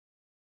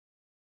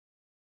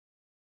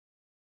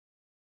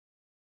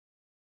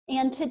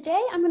And today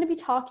I'm going to be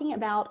talking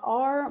about,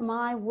 are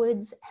my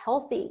woods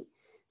healthy?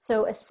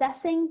 So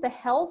assessing the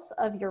health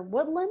of your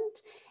woodland,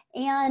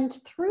 and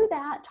through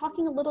that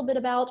talking a little bit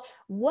about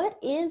what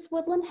is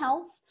woodland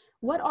health,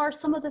 what are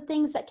some of the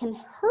things that can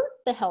hurt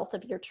the health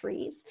of your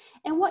trees,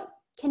 and what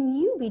can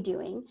you be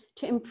doing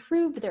to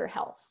improve their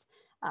health.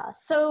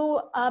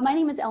 My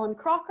name is Ellen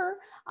Crocker.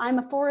 I'm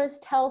a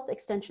forest health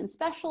extension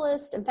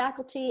specialist and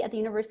faculty at the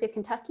University of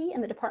Kentucky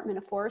in the Department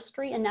of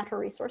Forestry and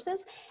Natural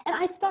Resources, and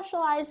I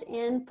specialize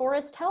in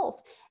forest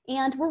health.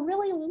 And we're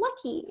really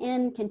lucky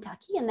in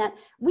Kentucky in that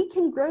we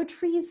can grow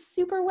trees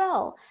super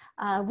well.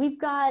 We've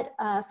got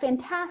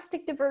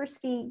fantastic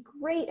diversity,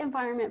 great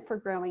environment for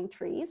growing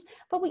trees,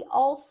 but we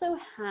also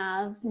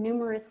have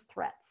numerous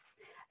threats.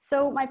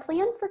 So my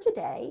plan for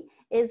today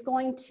is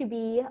going to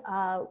be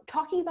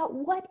talking about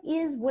what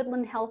is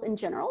woodland health in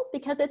general,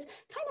 because it's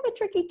kind of a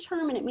tricky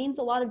term and it means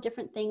a lot of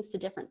different things to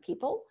different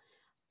people.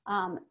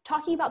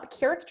 Talking about the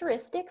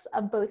characteristics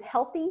of both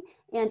healthy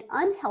and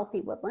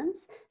unhealthy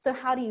woodlands. So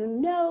how do you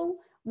know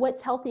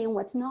what's healthy and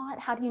what's not?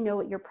 How do you know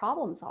what your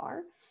problems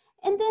are?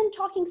 And then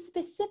talking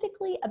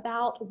specifically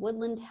about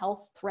woodland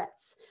health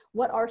threats.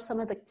 What are some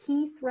of the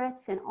key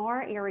threats in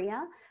our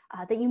area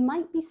that you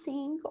might be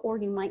seeing or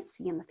you might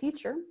see in the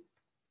future?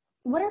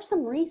 What are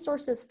some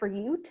resources for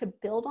you to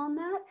build on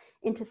that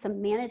into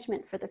some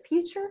management for the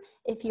future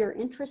if you're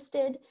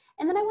interested?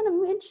 And then I want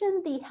to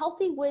mention the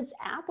Healthy Woods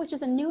app, which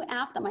is a new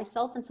app that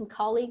myself and some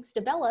colleagues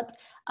developed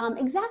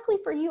exactly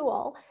for you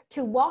all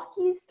to walk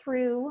you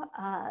through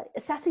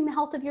assessing the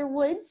health of your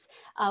woods,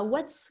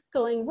 what's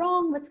going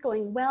wrong, what's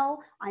going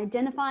well,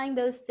 identifying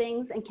those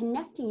things, and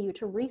connecting you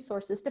to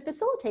resources to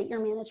facilitate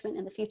your management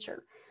in the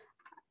future.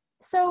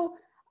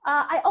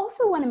 I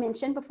also want to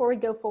mention before we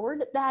go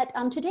forward that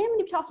today I'm going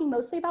to be talking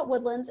mostly about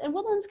woodlands, and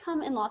woodlands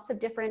come in lots of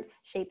different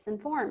shapes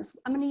and forms.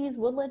 I'm going to use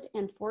woodland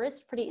and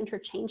forest pretty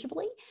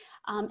interchangeably.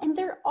 And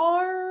there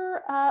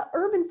are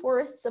urban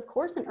forests, of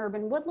course, and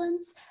urban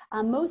woodlands.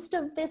 Most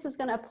of this is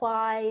going to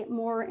apply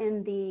more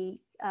in the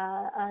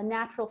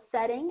natural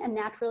setting and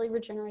naturally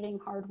regenerating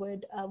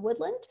hardwood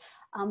woodland.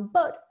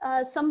 But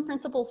some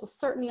principles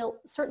will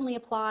certainly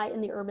apply in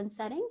the urban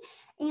setting.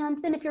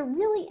 And then if you're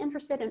really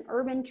interested in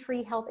urban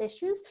tree health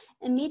issues,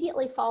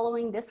 immediately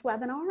following this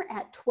webinar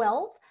at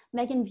 12,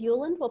 Megan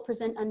Bueland will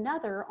present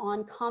another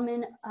on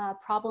common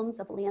problems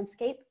of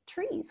landscape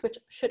trees, which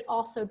should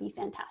also be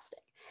fantastic.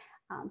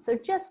 So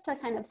just to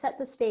kind of set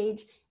the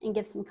stage and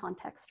give some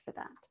context for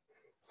that.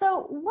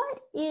 So what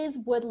is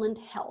woodland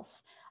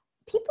health?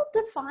 People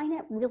define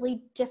it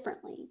really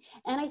differently.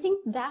 And I think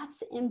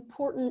that's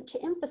important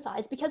to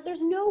emphasize because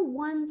there's no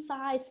one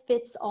size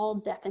fits all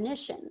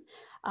definition.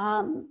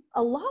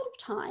 A lot of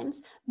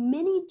times,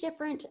 many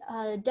different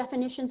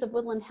definitions of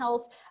woodland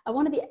health,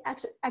 one of the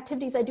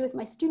activities I do with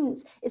my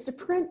students is to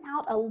print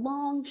out a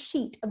long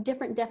sheet of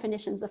different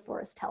definitions of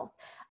forest health,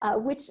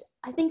 which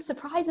I think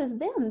surprises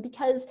them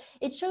because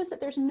it shows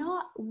that there's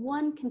not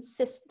one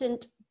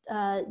consistent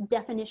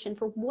definition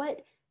for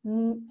what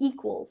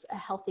equals a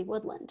healthy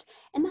woodland.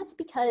 And that's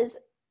because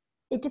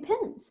it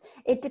depends.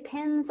 It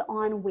depends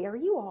on where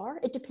you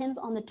are. It depends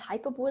on the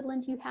type of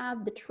woodland you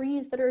have, the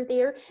trees that are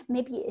there,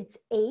 maybe its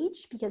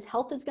age, because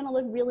health is going to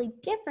look really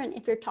different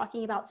if you're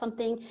talking about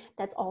something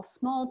that's all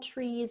small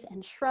trees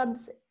and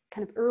shrubs,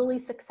 kind of early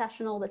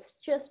successional that's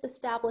just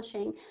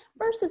establishing,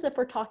 versus if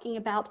we're talking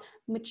about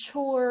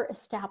mature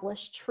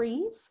established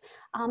trees.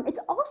 It's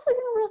also going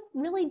to look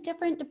really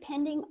different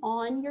depending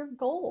on your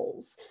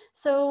goals.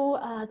 So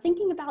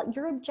thinking about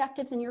your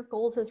objectives and your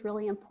goals is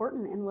really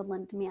important in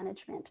woodland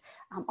management.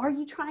 Are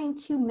you trying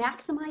to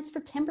maximize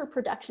for timber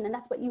production and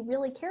that's what you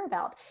really care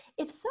about?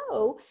 If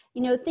so,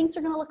 you know, things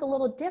are going to look a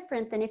little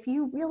different than if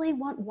you really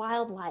want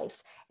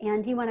wildlife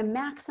and you want to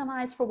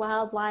maximize for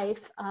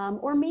wildlife,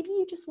 or maybe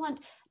you just want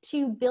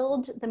to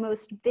build the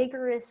most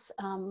vigorous,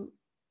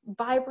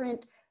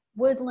 vibrant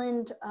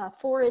woodland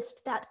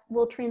forest that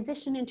will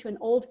transition into an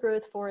old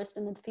growth forest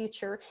in the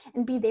future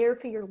and be there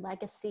for your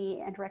legacy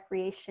and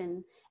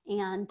recreation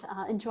and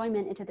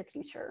enjoyment into the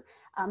future.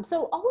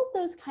 So all of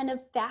those kind of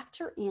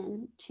factor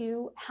in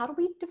to how do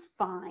we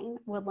define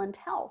woodland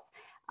health.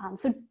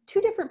 So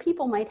two different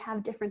people might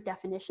have different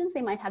definitions.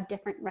 They might have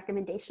different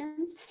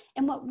recommendations.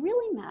 And what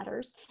really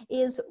matters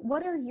is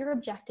what are your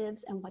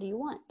objectives and what do you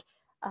want?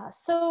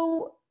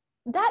 So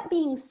that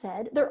being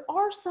said, there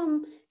are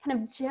some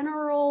kind of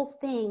general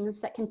things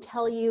that can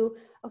tell you,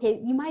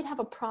 okay, you might have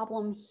a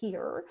problem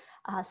here,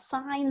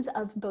 signs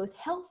of both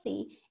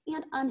healthy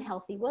and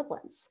unhealthy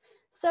woodlands.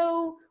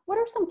 So what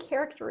are some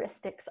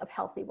characteristics of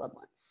healthy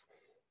woodlands?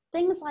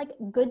 Things like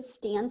good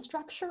stand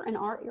structure in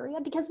our area,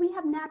 because we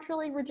have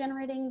naturally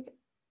regenerating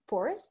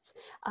forests.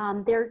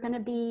 There are going to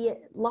be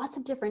lots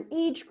of different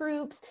age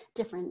groups,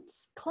 different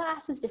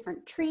classes,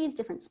 different trees,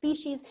 different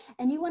species,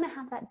 and you want to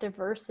have that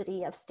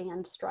diversity of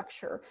stand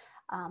structure.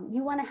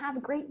 You want to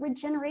have great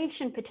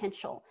regeneration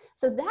potential.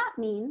 So that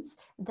means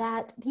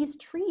that these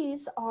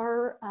trees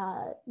are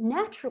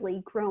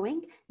naturally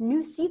growing.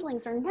 New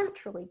seedlings are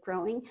naturally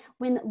growing.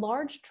 When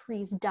large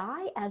trees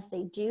die, as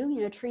they do,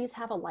 you know, trees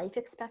have a life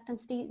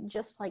expectancy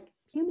just like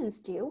humans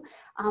do,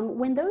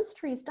 when those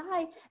trees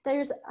die,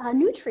 there's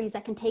new trees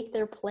that can take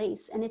their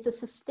place. And it's a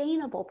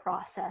sustainable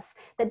process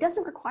that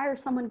doesn't require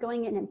someone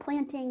going in and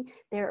planting.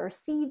 There are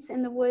seeds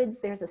in the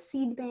woods. There's a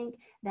seed bank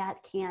that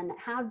can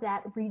have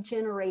that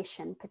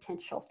regeneration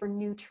potential for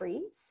new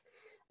trees.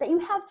 That you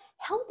have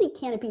healthy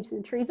canopies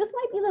and trees. This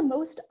might be the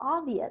most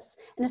obvious,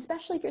 and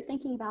especially if you're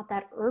thinking about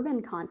that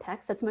urban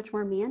context that's much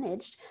more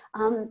managed.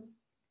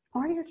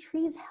 Are your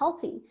trees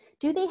healthy?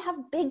 Do they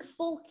have big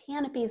full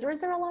canopies, or is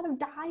there a lot of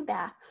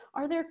dieback?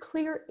 Are there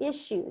clear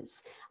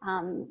issues?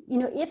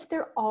 If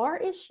there are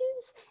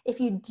issues, if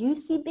you do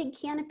see big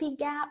canopy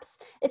gaps,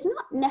 it's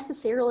not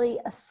necessarily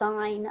a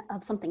sign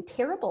of something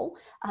terrible.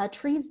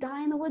 Trees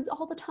die in the woods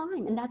all the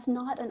time, and that's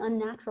not an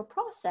unnatural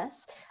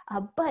process.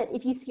 But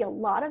if you see a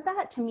lot of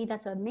that, to me,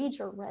 that's a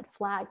major red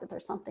flag that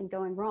there's something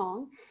going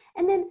wrong.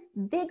 And then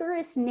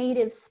vigorous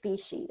native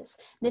species.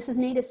 This is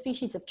native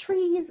species of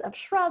trees, of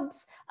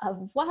shrubs,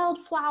 of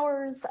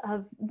wildflowers,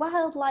 of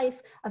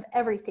wildlife, of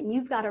everything.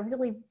 You've got a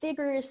really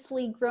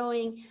vigorously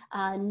growing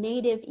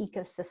native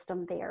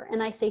ecosystem there.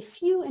 And I say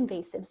few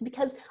invasives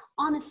because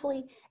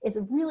honestly, it's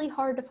really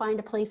hard to find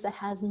a place that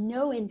has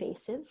no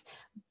invasives,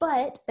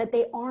 but that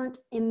they aren't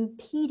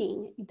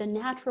impeding the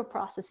natural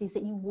processes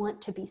that you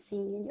want to be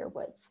seeing in your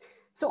woods.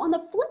 So on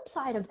the flip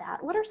side of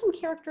that, what are some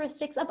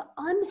characteristics of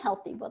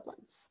unhealthy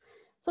woodlands?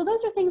 So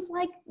those are things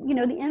like,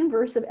 the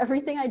inverse of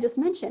everything I just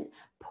mentioned.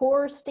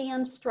 Poor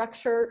stand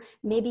structure.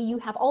 Maybe you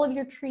have all of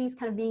your trees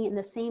kind of being in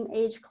the same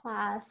age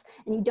class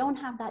and you don't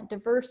have that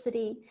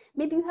diversity.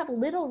 Maybe you have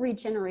little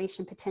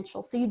regeneration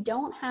potential, so you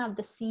don't have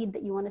the seed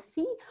that you want to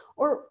see,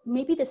 or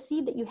maybe the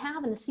seed that you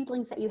have and the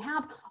seedlings that you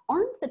have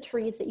aren't the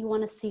trees that you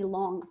want to see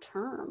long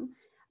term.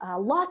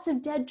 Lots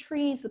of dead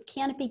trees with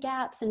canopy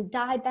gaps and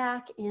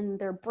dieback in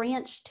their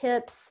branch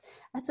tips.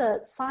 That's a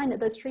sign that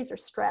those trees are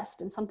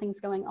stressed and something's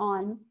going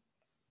on.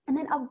 And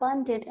then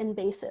abundant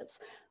invasives.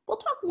 We'll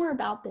talk more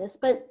about this,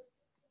 but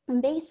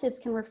invasives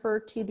can refer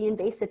to the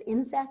invasive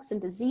insects and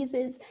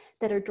diseases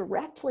that are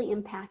directly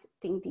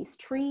impacting these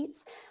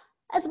trees,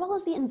 as well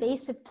as the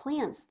invasive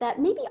plants that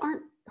maybe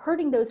aren't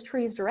hurting those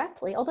trees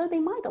directly, although they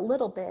might a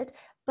little bit,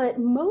 but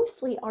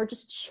mostly are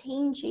just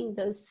changing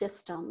those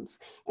systems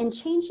and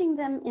changing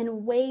them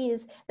in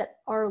ways that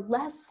are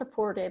less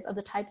supportive of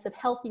the types of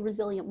healthy,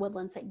 resilient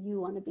woodlands that you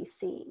want to be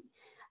seeing.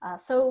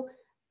 So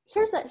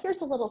here's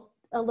a little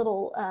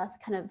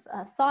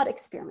thought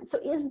experiment. So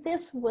is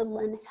this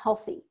woodland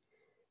healthy?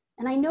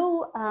 And I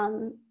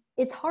know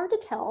it's hard to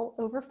tell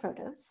over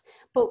photos,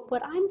 but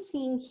what I'm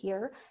seeing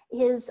here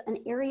is an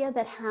area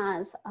that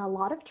has a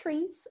lot of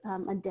trees,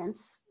 a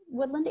dense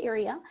woodland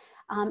area,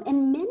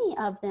 and many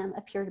of them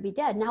appear to be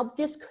dead. Now,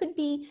 this could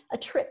be a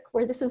trick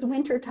where this is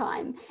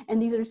wintertime and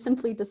these are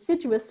simply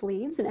deciduous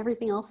leaves and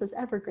everything else is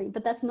evergreen,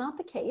 but that's not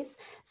the case.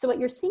 So what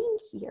you're seeing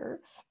here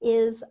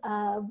is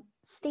a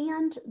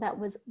stand that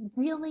was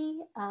really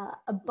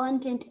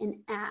abundant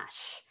in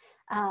ash,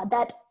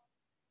 that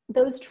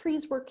those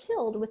trees were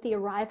killed with the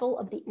arrival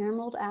of the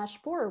emerald ash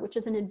borer, which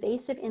is an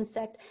invasive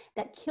insect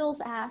that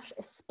kills ash,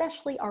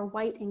 especially our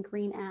white and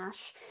green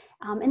ash.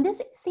 And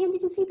this sand, you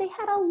can see they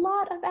had a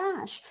lot of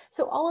ash.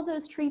 So all of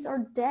those trees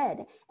are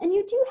dead. And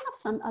you do have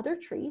some other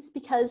trees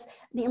because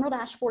the emerald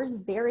ash borer is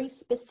very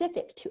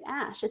specific to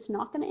ash. It's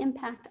not going to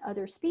impact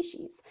other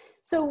species.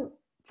 So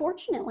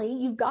fortunately,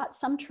 you've got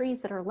some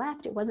trees that are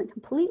left. It wasn't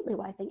completely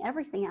wiping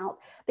everything out,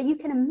 but you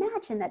can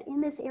imagine that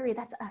in this area,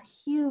 that's a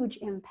huge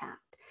impact.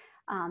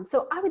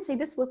 So I would say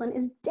this woodland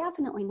is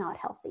definitely not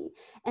healthy.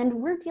 And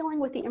we're dealing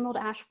with the emerald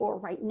ash borer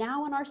right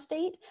now in our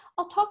state.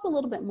 I'll talk a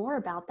little bit more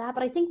about that,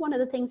 but I think one of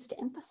the things to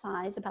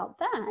emphasize about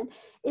that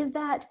is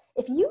that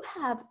if you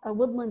have a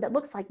woodland that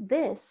looks like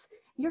this,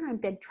 you're in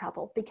big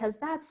trouble because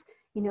that's,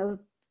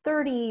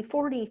 30,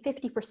 40,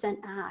 50%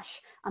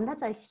 ash.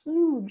 That's a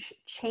huge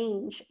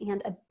change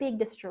and a big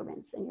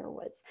disturbance in your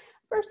woods.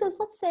 Versus,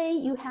 let's say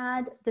you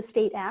had the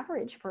state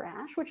average for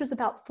ash, which is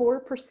about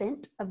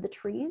 4% of the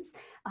trees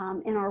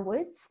in our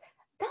woods.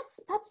 That's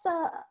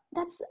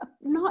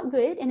not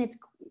good, and it's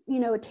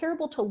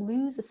terrible to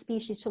lose a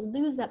species, to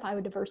lose that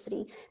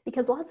biodiversity,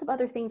 because lots of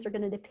other things are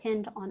going to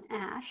depend on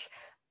ash.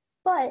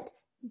 But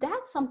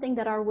that's something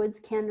that our woods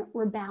can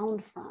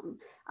rebound from.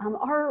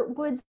 Our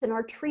woods and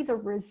our trees are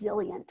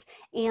resilient.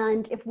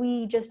 And if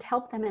we just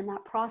help them in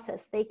that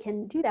process, they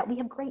can do that. We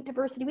have great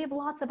diversity. We have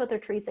lots of other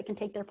trees that can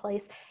take their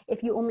place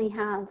if you only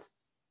have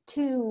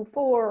 2,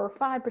 4, or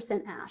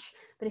 5% ash.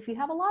 But if you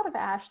have a lot of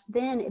ash,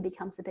 then it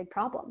becomes a big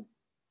problem.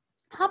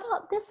 How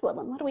about this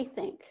woodland? What do we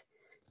think?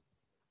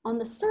 On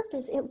the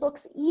surface, it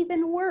looks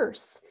even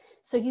worse.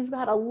 So you've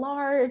got a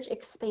large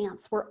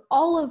expanse where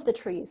all of the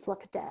trees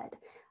look dead.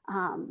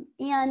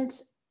 And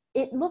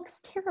it looks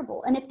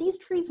terrible. And if these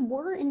trees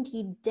were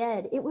indeed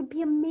dead, it would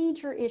be a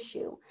major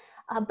issue.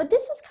 But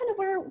this is kind of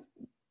where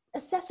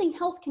assessing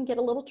health can get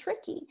a little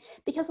tricky,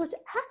 because what's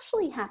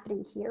actually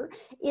happening here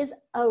is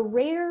a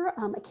rare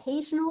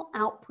occasional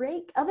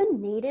outbreak of a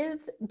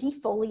native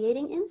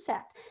defoliating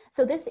insect.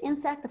 So this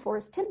insect, the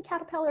forest tent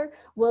caterpillar,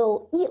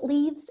 will eat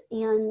leaves,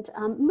 and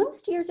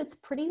most years it's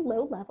pretty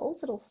low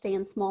levels. It'll stay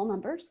in small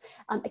numbers.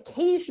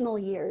 Occasional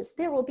years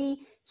there will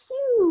be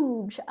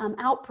huge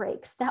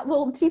outbreaks that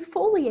will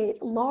defoliate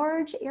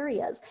large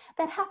areas.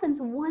 That happens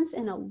once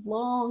in a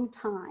long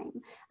time.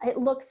 It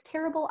looks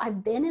terrible.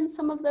 I've been in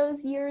some of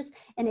those years,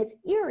 and it's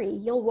eerie.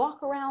 You'll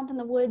walk around in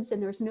the woods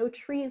and there's no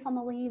trees on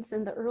the leaves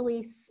in the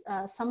early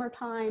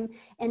summertime,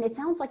 and it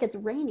sounds like it's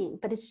raining,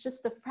 but it's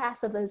just the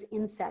frass of those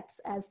insects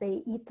as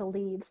they eat the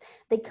leaves.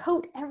 They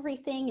coat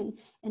everything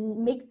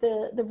and make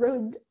the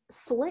road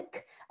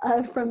slick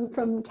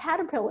from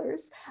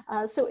caterpillars.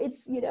 So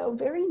it's,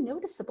 very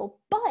noticeable.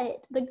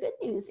 But the good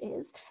news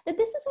is that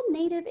this is a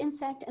native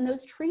insect, and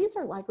those trees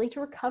are likely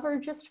to recover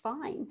just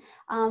fine.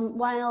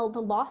 While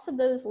the loss of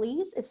those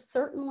leaves is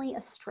certainly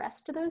a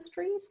stress to those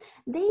trees,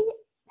 they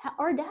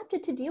are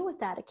adapted to deal with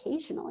that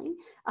occasionally.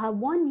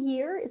 1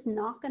 year is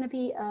not going to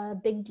be a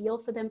big deal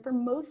for them for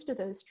most of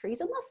those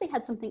trees, unless they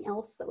had something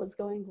else that was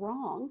going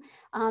wrong.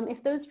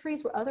 If those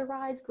trees were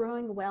otherwise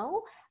growing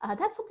well,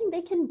 that's something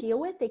they can deal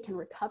with, they can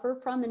recover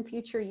from in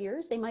future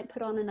years. They might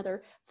put on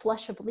another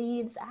flush of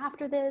leaves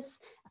after this,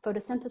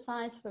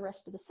 photosynthesize for the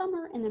rest of the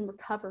summer, and then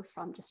recover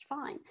from just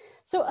fine.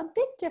 So a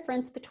big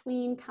difference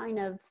between kind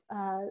of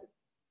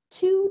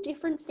two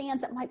different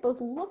stands that might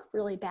both look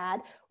really bad,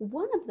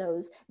 one of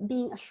those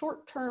being a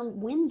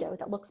short-term window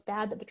that looks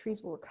bad that the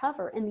trees will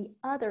recover, and the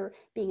other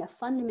being a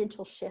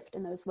fundamental shift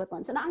in those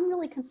woodlands. And I'm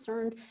really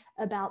concerned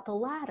about the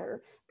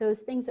latter,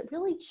 those things that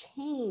really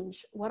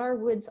change what our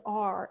woods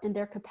are and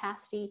their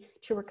capacity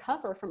to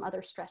recover from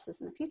other stresses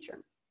in the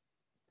future.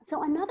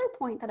 So another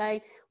point that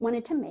I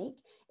wanted to make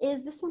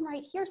is this one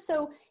right here.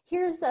 So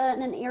here's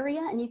an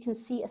area, and you can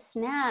see a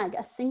snag,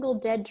 a single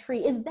dead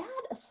tree. Is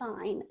that a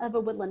sign of a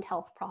woodland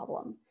health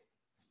problem?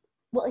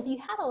 Well, if you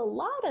had a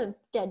lot of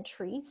dead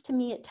trees, to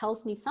me, it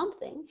tells me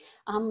something.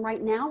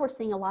 Right now, we're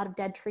seeing a lot of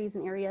dead trees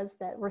in areas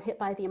that were hit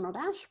by the emerald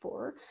ash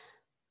borer.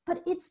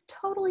 But it's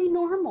totally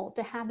normal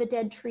to have a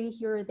dead tree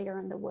here or there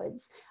in the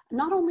woods.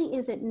 Not only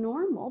is it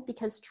normal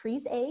because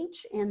trees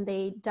age and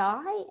they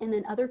die, and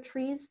then other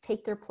trees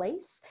take their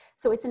place.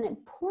 So it's an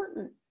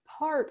important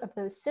part of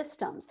those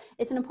systems.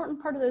 It's an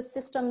important part of those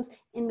systems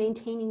in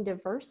maintaining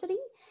diversity,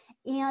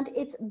 and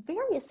it's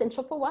very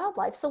essential for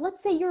wildlife. So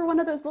let's say you're one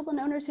of those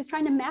woodland owners who's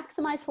trying to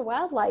maximize for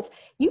wildlife.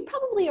 You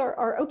probably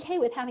are okay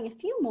with having a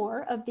few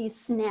more of these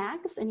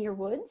snags in your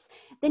woods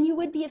than you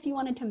would be if you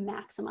wanted to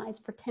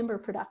maximize for timber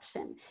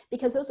production,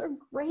 because those are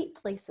great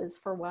places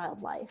for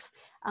wildlife.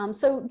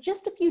 So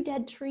just a few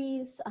dead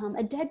trees,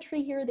 a dead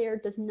tree here or there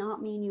does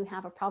not mean you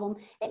have a problem.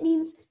 It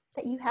means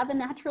that you have a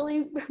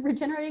naturally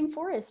regenerating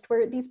forest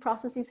where these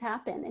processes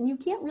happen, and you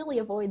can't really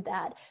avoid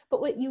that.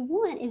 But what you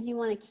want is you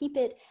want to keep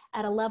it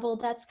at a level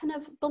that's kind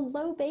of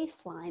below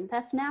baseline.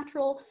 That's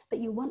natural, but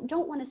you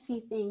don't want to see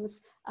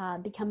things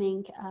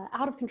becoming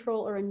out of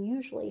control or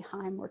unusually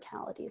high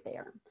mortality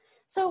there.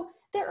 So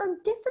there are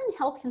different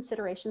health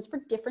considerations for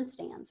different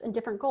stands and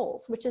different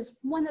goals, which is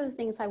one of the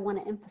things I want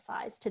to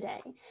emphasize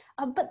today.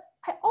 But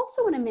I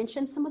also want to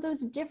mention some of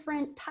those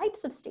different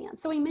types of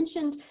stands. So we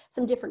mentioned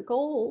some different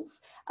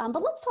goals,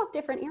 but let's talk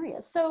different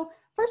areas. So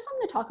first I'm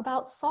going to talk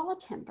about saw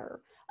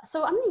timber.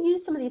 So I'm going to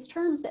use some of these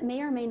terms that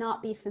may or may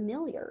not be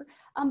familiar,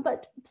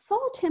 but saw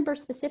timber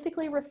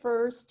specifically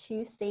refers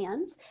to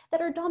stands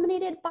that are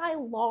dominated by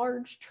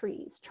large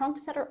trees,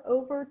 trunks that are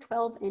over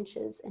 12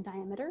 inches in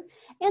diameter,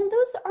 and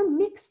those are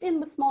mixed in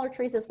with smaller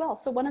trees as well.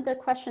 So one of the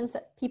questions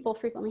that people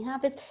frequently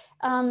have is,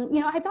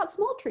 I've got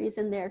small trees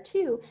in there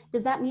too.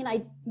 Does that mean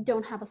I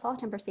don't have a saw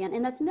timber stand?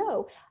 And that's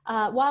no.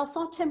 While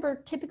saw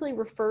timber typically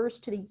refers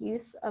to the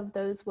use of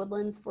those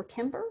woodlands for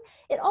timber,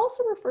 it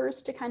also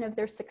refers to kind of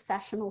their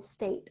successional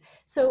state.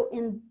 So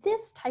in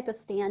this type of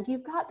stand,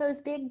 you've got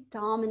those big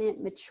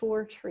dominant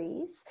mature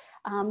trees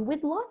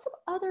with lots of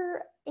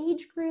other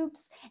age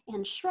groups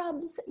and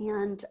shrubs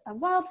and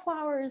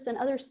wildflowers and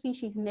other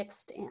species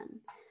mixed in.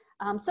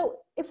 So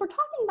if we're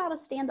talking about a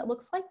stand that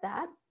looks like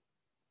that,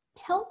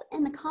 health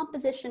and the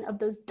composition of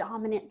those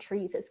dominant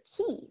trees is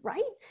key,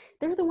 right?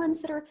 They're the ones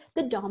that are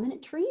the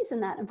dominant trees in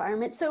that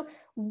environment. So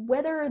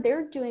whether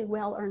they're doing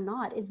well or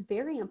not is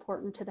very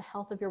important to the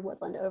health of your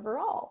woodland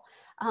overall.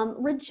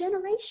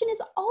 Regeneration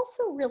is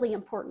also really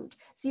important.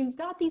 So you've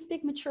got these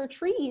big mature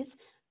trees,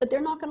 but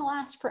they're not going to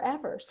last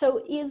forever.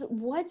 So is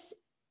what's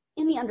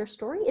in the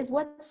understory, is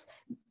what's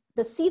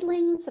the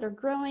seedlings that are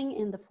growing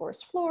in the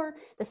forest floor,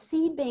 the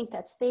seed bank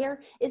that's there,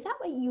 is that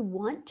what you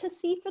want to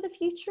see for the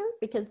future?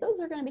 Because those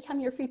are going to become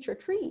your future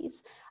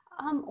trees.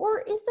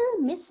 Or is there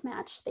a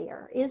mismatch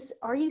there?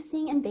 Are you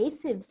seeing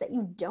invasives that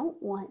you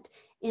don't want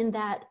in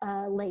that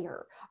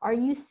layer? Are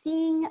you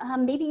seeing,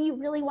 maybe you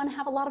really want to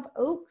have a lot of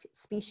oak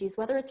species,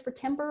 whether it's for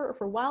timber or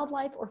for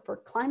wildlife or for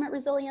climate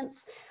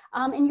resilience,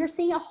 and you're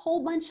seeing a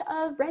whole bunch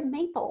of red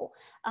maple.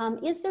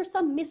 Is there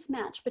some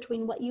mismatch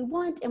between what you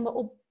want and what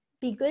will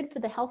be good for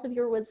the health of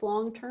your woods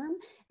long-term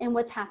and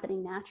what's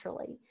happening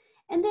naturally.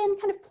 And then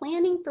kind of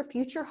planning for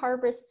future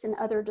harvests and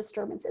other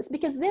disturbances,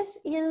 because this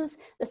is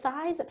the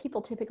size that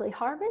people typically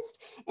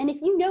harvest. And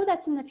if you know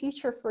that's in the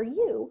future for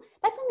you,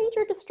 that's a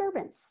major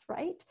disturbance,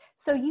 right?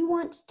 So you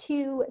want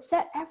to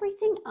set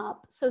everything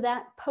up so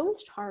that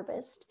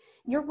post-harvest,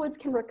 your woods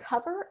can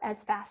recover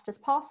as fast as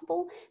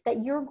possible,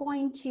 that you're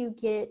going to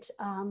get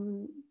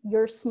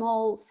your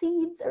small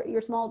seeds or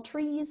your small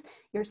trees,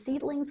 your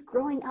seedlings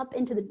growing up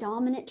into the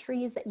dominant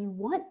trees that you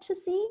want to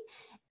see.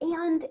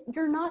 And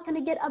you're not going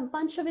to get a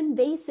bunch of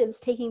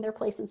invasives taking their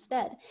place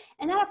instead.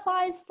 And that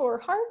applies for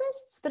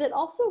harvests, but it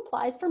also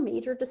applies for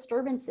major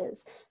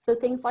disturbances. So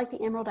things like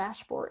the emerald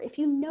ash borer. If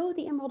you know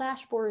the emerald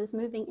ash borer is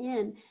moving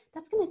in,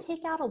 that's going to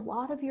take out a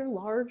lot of your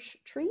large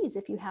trees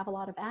if you have a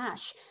lot of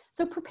ash.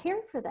 So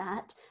prepare for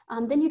that.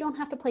 Then you don't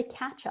have to play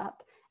catch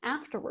up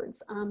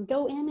afterwards.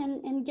 Go in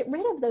and get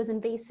rid of those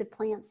invasive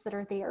plants that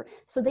are there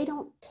so they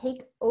don't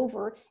take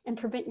over and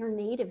prevent your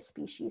native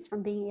species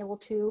from being able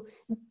to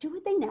do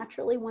what they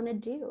naturally want to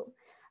do.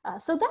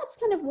 So that's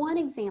kind of one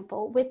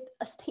example with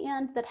a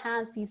stand that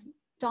has these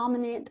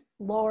dominant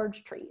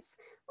large trees.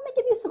 Let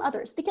me give you some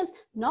others, because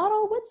not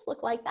all woods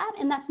look like that,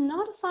 and that's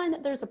not a sign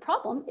that there's a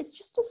problem. It's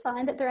just a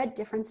sign that they're at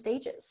different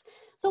stages.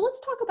 So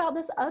let's talk about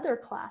this other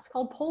class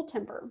called pole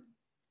timber.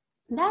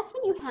 That's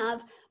when you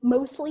have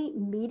mostly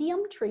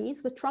medium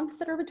trees with trunks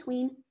that are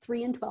between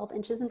 3 and 12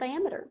 inches in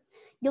diameter.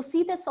 You'll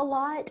see this a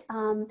lot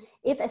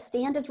if a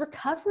stand is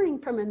recovering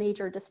from a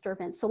major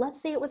disturbance. So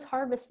let's say it was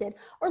harvested,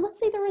 or let's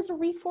say there was a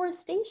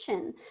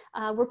reforestation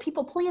where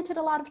people planted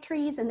a lot of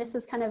trees, and this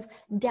is kind of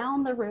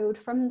down the road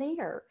from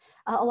there.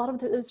 A lot of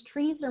those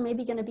trees are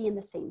maybe going to be in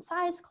the same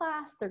size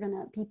class. They're going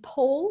to be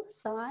pole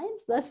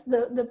size. That's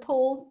the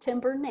pole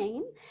timber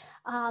name.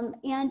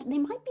 And they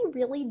might be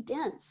really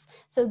dense.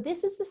 So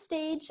this is the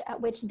stage at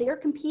which they're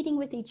competing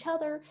with each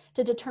other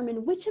to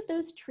determine which of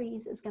those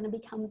trees is going to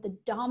become the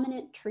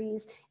dominant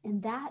trees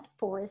in that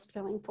forest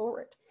going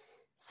forward.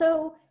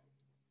 So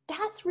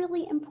that's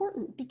really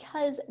important,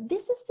 because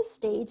this is the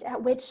stage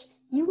at which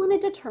you want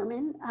to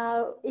determine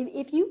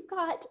if you've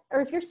got,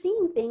 or if you're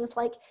seeing things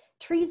like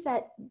trees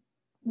that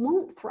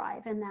won't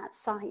thrive in that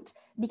site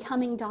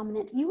becoming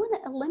dominant. You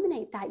want to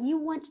eliminate that. You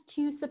want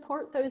to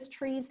support those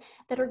trees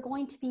that are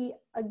going to be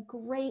a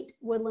great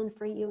woodland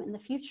for you in the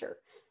future.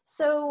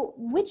 So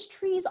which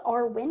trees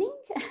are winning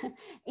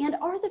and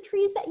are the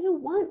trees that you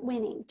want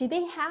winning? Do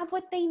they have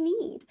what they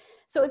need?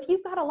 So if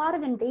you've got a lot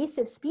of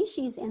invasive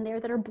species in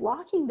there that are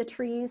blocking the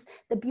trees,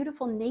 the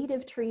beautiful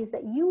native trees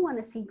that you want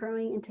to see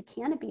growing into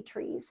canopy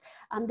trees,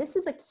 this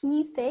is a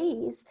key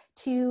phase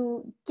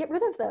to get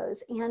rid of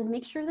those and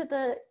make sure that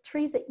the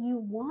trees that you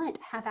want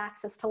have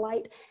access to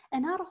light,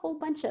 and not a whole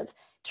bunch of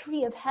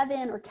tree of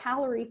heaven or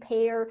calorie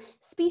pear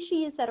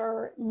species that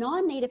are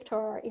non-native to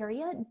our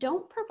area,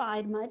 don't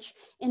provide much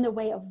in the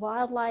way of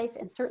wildlife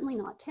and certainly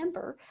not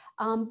timber,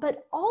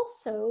 but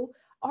also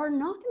are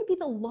not going to be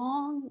the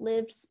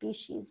long-lived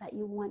species that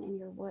you want in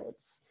your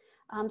woods.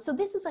 So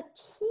this is a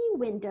key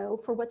window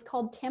for what's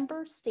called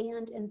timber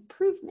stand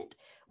improvement,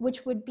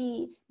 which would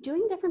be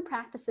doing different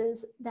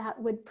practices that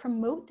would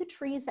promote the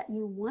trees that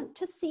you want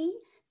to see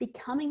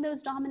becoming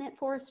those dominant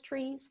forest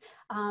trees,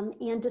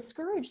 and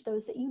discourage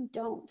those that you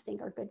don't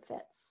think are good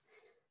fits.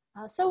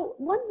 So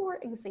one more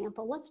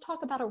example, let's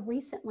talk about a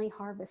recently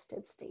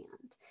harvested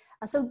stand.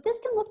 So this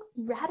can look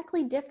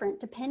radically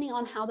different depending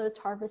on how those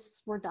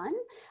harvests were done.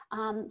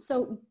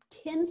 So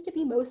tends to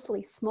be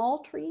mostly small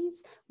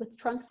trees with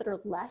trunks that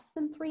are less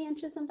than 3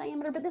 inches in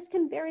diameter, but this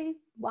can vary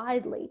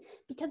widely,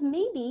 because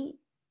maybe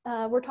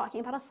we're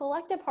talking about a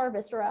selective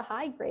harvest or a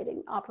high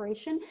grading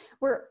operation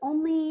where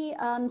only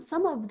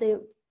some of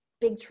the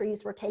big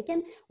trees were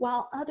taken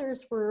while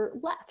others were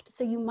left.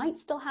 So you might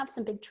still have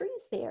some big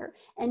trees there,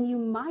 and you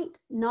might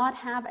not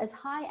have as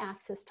high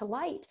access to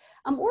light.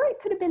 Or it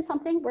could have been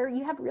something where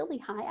you have really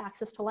high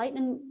access to light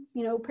and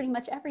pretty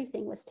much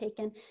everything was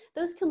taken.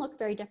 Those can look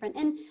very different.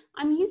 And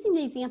I'm using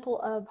the example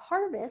of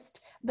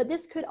harvest, but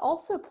this could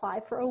also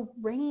apply for a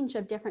range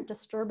of different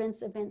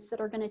disturbance events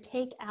that are going to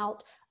take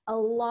out a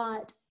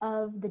lot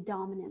of the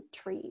dominant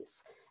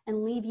trees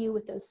and leave you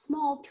with those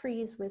small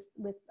trees with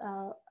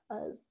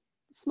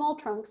small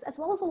trunks, as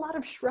well as a lot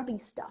of shrubby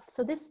stuff.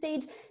 So this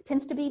stage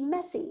tends to be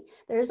messy.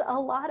 There's a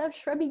lot of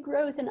shrubby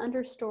growth and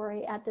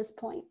understory at this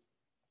point.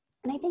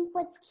 And I think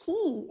what's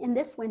key in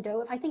this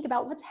window, if I think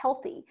about what's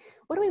healthy,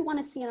 what do we want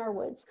to see in our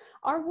woods?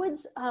 Our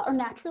woods are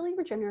naturally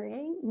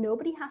regenerating.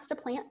 Nobody has to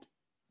plant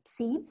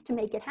seeds to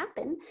make it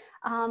happen.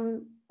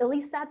 At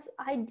least that's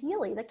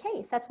ideally the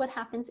case. That's what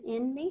happens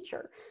in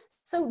nature.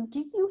 So do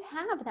you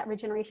have that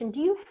regeneration? Do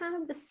you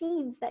have the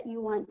seeds that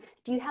you want?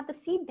 Do you have the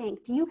seed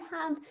bank? Do you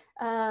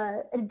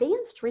have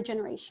advanced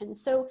regeneration?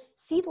 So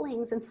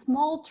seedlings and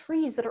small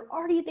trees that are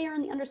already there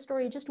in the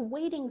understory, just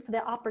waiting for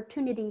the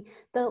opportunity,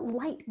 the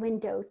light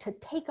window to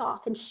take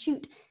off and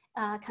shoot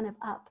kind of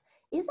up.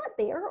 Is that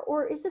there,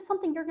 or is this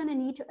something you're going to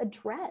need to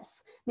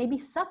address? Maybe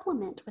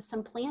supplement with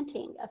some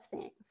planting of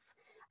things.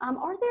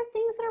 Are there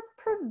things that are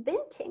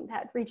preventing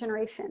that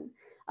regeneration?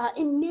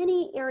 In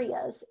many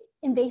areas,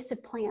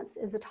 invasive plants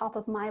is the top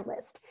of my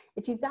list.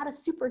 If you've got a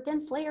super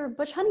dense layer of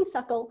bush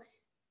honeysuckle,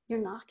 you're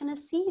not going to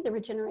see the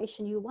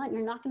regeneration you want.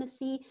 You're not going to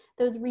see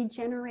those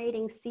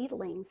regenerating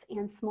seedlings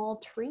and small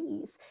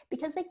trees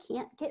because they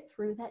can't get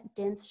through that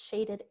dense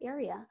shaded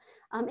area.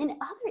 In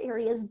other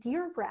areas,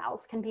 deer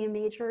browse can be a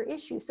major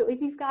issue. So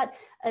if you've got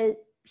a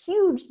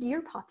huge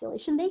deer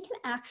population, they can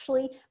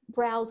actually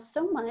browse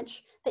so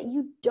much that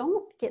you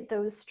don't get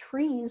those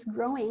trees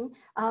growing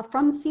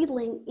from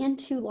seedling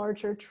into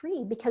larger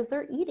tree because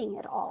they're eating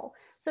it all.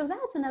 So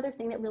that's another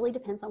thing that really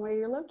depends on where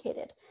you're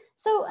located.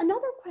 So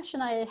another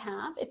question I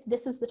have, if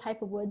this is the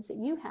type of woods that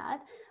you had,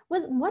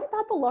 was what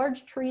about the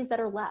large trees that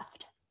are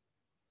left?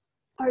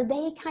 Are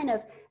they kind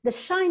of the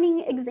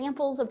shining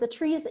examples of the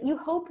trees that you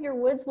hope your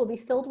woods will be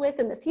filled with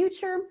in the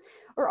future?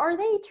 Or are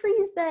they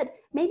trees that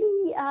maybe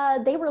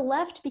they were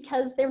left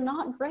because they're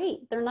not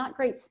great? They're not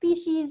great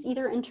species,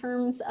 either in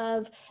terms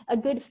of a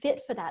good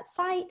fit for that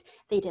site,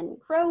 they didn't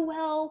grow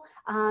well,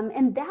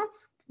 and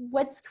that's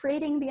what's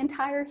creating the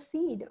entire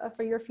seed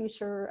for your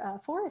future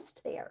forest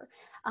there.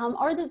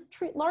 Are the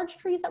large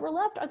trees that were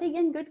left, are they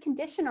in good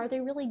condition? Are they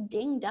really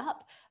dinged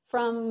up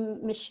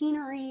from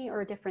machinery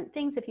or different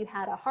things if you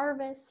had a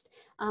harvest?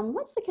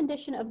 What's the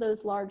condition of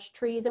those large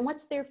trees and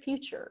what's their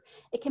future?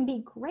 It can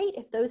be great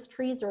if those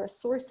trees are a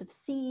source of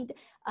seed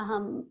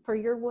for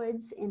your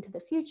woods into the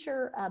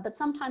future, but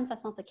sometimes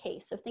that's not the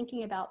case. So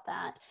thinking about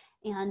that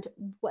and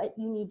what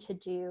you need to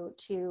do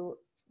to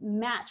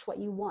match what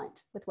you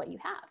want with what you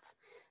have.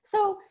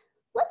 So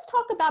let's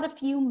talk about a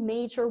few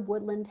major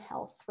woodland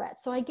health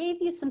threats. So I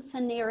gave you some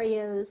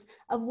scenarios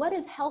of what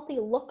does healthy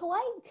look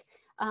like,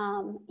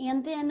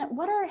 and then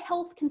what are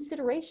health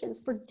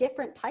considerations for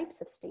different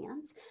types of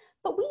stands.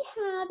 But we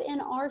have in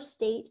our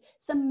state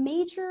some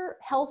major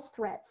health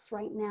threats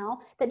right now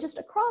that just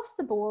across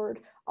the board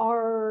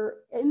are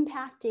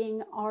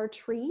impacting our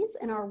trees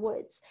and our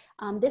woods.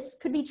 This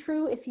could be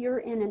true if you're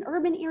in an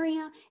urban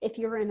area, if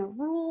you're in a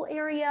rural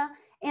area,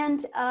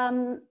 and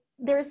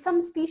there is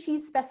some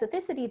species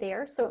specificity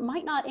there, so it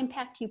might not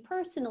impact you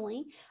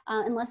personally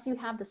unless you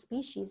have the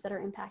species that are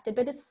impacted,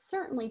 but it's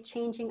certainly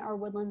changing our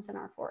woodlands and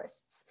our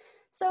forests.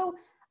 So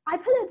I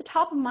put at the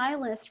top of my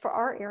list for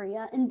our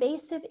area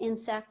invasive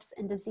insects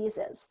and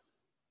diseases.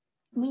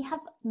 We have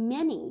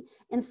many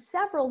and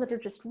several that are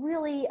just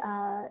really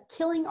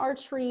killing our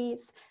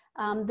trees.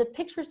 The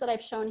pictures that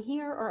I've shown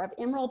here are of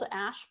emerald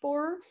ash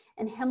borer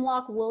and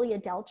hemlock woolly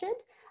adelgid,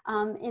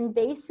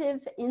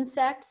 invasive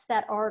insects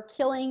that are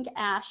killing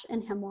ash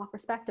and hemlock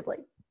respectively.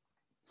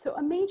 So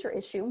a major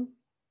issue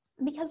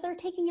because they're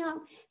taking out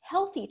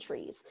healthy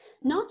trees,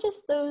 not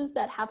just those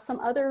that have some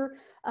other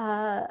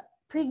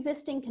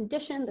pre-existing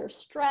condition, they're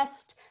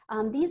stressed.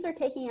 These are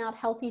taking out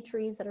healthy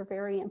trees that are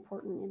very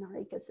important in our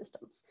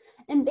ecosystems.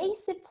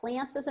 Invasive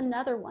plants is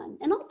another one,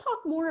 and I'll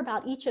talk more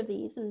about each of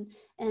these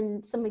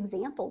and some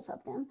examples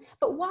of them.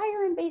 But why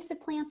are invasive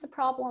plants a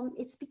problem?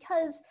 It's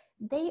because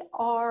they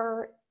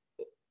are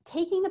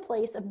taking the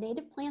place of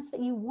native plants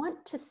that you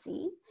want to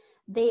see.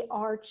 They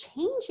are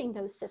changing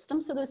those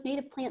systems so those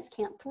native plants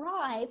can't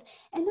thrive,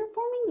 and they're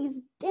forming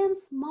these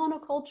dense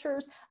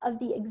monocultures of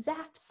the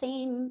exact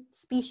same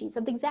species,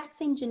 of the exact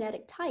same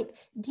genetic type,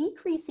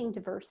 decreasing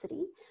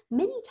diversity.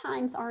 Many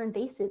times our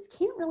invasives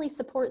can't really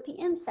support the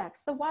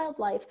insects, the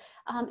wildlife,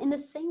 in the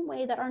same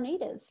way that our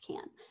natives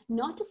can.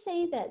 Not to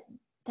say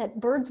that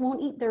birds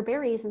won't eat their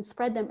berries and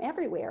spread them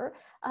everywhere,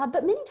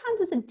 but many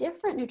times it's a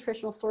different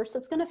nutritional source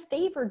that's going to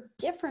favor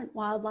different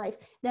wildlife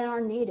than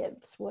our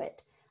natives would.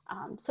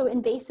 So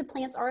invasive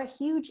plants are a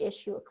huge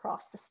issue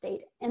across the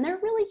state, and they're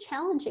really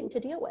challenging to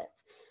deal with.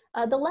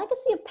 The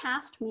legacy of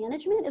past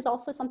management is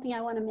also something I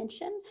want to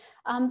mention.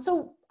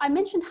 So I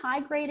mentioned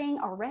high grading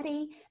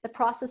already, the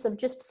process of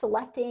just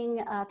selecting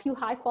a few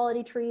high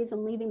quality trees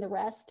and leaving the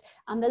rest.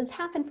 That has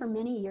happened for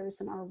many years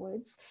in our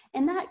woods,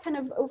 and that kind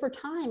of over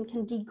time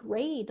can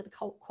degrade the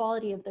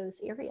quality of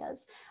those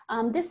areas.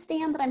 This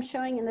stand that I'm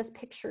showing in this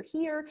picture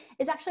here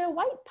is actually a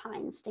white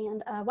pine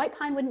stand. White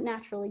pine wouldn't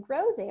naturally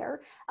grow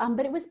there,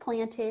 but it was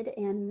planted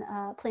in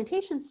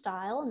plantation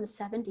style in the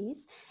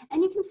 70s.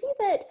 And you can see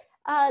that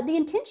the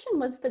intention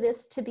was for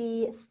this to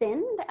be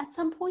thinned at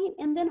some point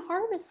and then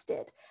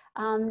harvested,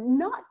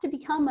 not to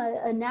become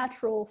a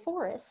natural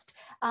forest,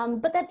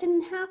 but that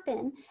didn't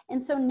happen.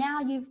 And so now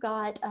you've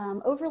got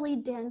overly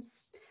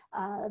dense,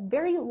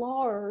 very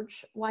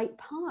large white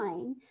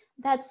pine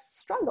that's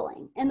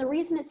struggling. And the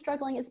reason it's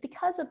struggling is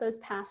because of those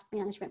past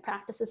management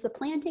practices, the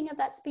planting of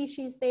that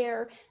species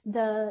there,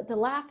 the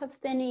lack of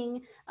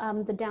thinning,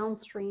 the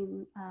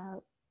downstream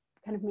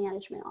kind of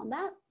management on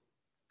that.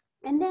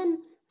 And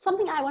then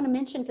something I want to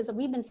mention, because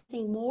we've been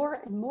seeing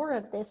more and more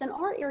of this in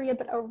our area,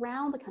 but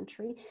around the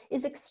country,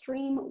 is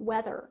extreme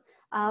weather.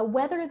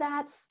 Whether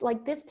that's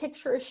like this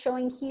picture is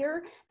showing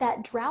here,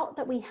 that drought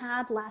that we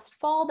had last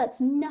fall, that's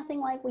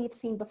nothing like we've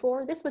seen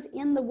before. This was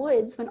in the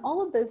woods when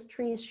all of those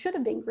trees should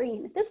have been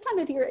green. At this time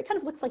of year, it kind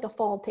of looks like a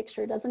fall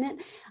picture, doesn't it?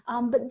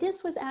 But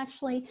this was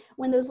actually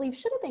when those leaves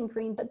should have been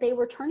green, but they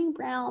were turning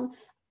brown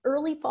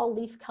early fall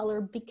leaf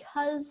color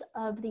because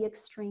of the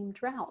extreme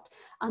drought.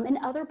 In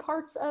other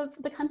parts of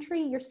the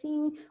country, you're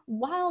seeing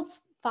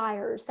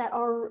wildfires that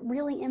are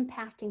really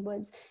impacting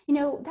woods. You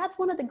know, that's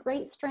one of the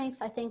great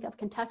strengths, I think, of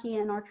Kentucky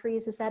and our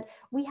trees is that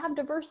we have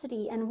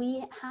diversity and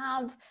we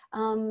have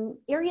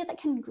area that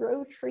can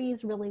grow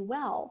trees really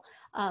well.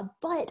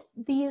 But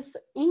these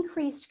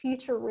increased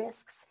future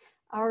risks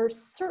are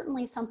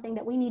certainly something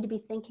that we need to be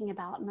thinking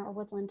about in our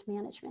woodland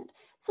management.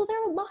 So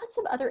there are lots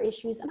of other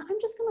issues, and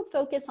I'm just going to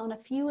focus on a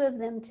few of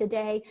them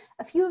today,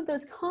 a few of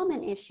those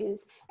common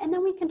issues, and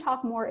then we can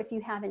talk more if you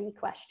have any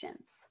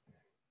questions.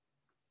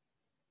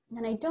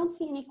 And I don't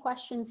see any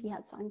questions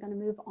yet, so I'm going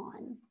to move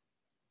on.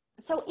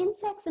 So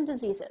insects and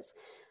diseases.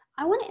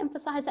 I want to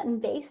emphasize that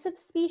invasive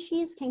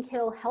species can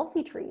kill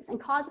healthy trees and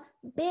cause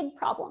big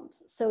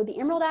problems. So the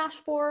emerald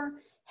ash borer,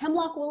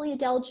 hemlock woolly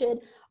adelgid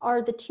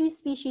are the two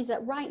species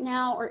that right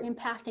now are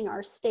impacting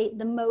our state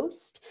the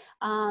most,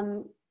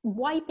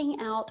 wiping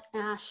out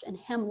ash and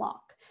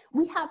hemlock.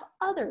 We have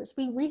others.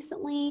 We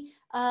recently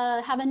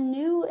have a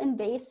new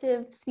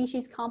invasive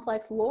species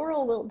complex,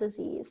 laurel wilt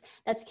disease,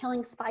 that's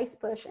killing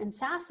spicebush and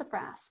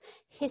sassafras.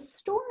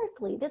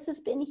 Historically, this has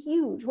been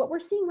huge. What we're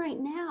seeing right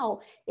now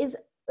is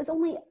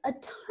only a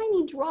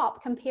tiny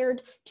drop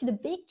compared to the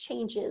big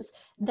changes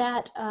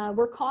that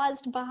were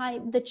caused by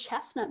the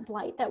chestnut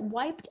blight that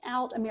wiped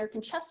out American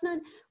chestnut,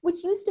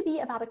 which used to be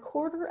about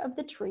 1/4 of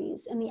the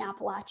trees in the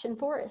Appalachian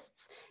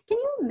forests. Can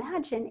you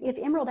imagine if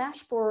emerald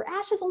ash borer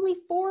ash is only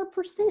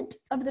 4%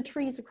 of the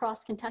trees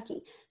across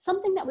Kentucky,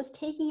 something that was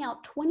taking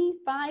out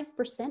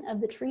 25%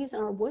 of the trees in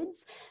our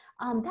woods?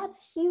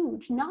 That's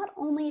huge, not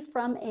only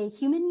from a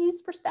human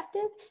use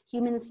perspective.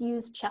 Humans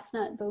use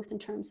chestnut both in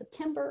terms of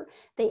timber,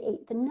 they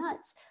ate the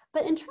nuts,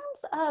 but in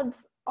terms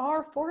of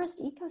our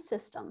forest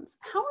ecosystems,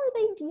 how are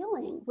they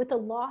dealing with the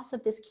loss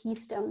of this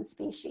keystone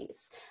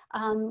species?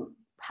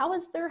 How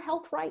is their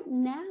health right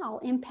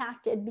now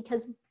impacted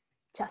because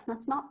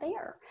chestnut's not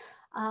there?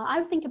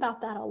 I think about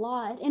that a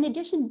lot. In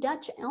addition,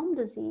 Dutch elm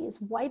disease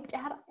wiped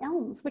out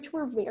elms, which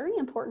were very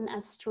important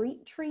as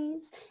street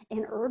trees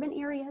in urban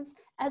areas,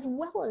 as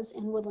well as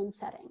in woodland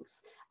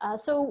settings.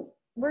 So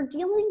we're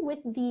dealing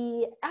with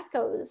the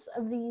echoes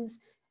of these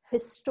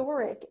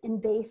historic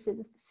invasive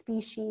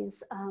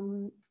species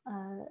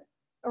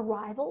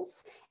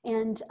arrivals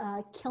and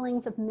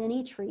killings of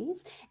many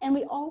trees, and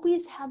we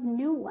always have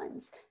new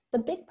ones. The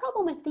big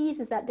problem with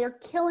these is that they're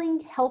killing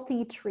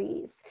healthy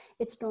trees.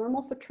 It's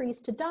normal for trees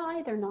to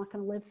die. They're not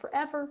going to live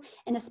forever.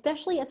 And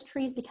especially as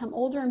trees become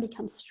older and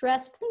become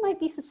stressed, they might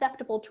be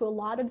susceptible to a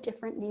lot of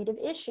different native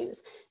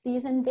issues.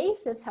 These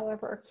invasives,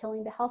 however, are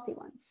killing the healthy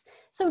ones.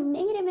 So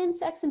native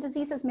insects and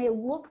diseases may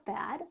look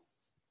bad,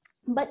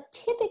 but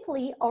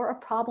typically are a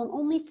problem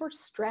only for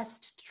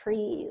stressed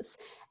trees,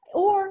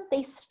 or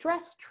they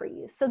stress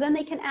trees. So then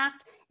they can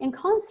act in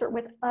concert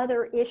with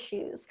other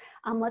issues.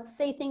 Let's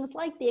say things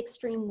like the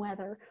extreme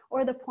weather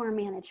or the poor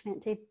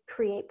management to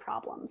create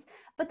problems,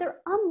 but they're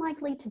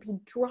unlikely to be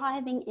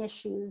driving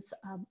issues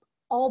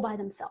all by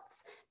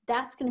themselves.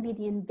 That's going to be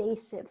the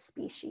invasive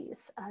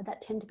species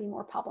that tend to be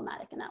more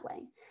problematic in that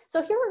way.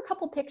 So here are a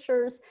couple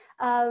pictures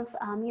of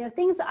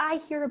things that I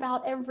hear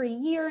about every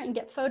year and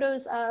get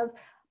photos of.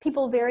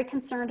 People very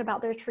concerned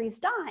about their trees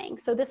dying.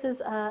 So this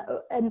is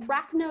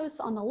anthracnose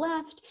on the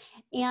left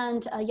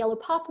and a yellow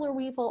poplar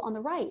weevil on the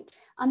right.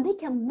 They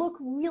can look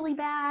really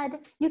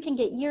bad. You can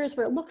get years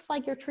where it looks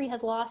like your tree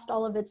has lost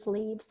all of its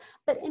leaves.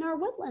 But in our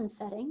woodland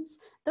settings,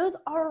 those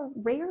are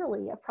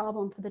rarely a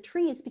problem for the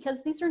trees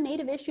because these are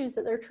native issues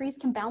that their trees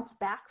can bounce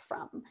back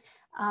from.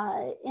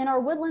 In our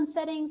woodland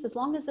settings, as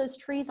long as those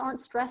trees aren't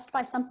stressed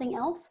by something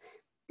else,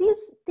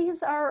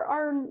 these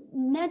are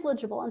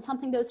negligible and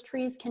something those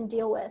trees can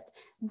deal with.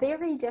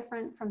 Very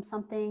different from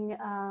something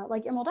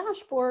like emerald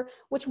ash borer,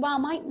 which while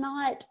might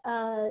not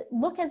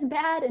look as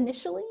bad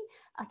initially,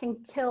 can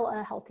kill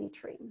a healthy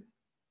tree.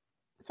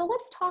 So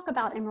let's talk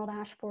about emerald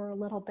ash borer a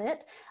little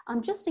bit,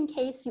 just in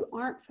case you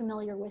aren't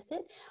familiar with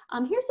it.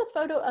 Here's a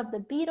photo of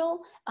the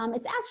beetle.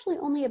 It's actually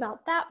only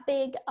about that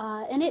big,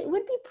 and it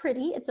would be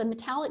pretty. It's a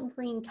metallic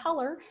green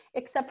color,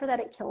 except for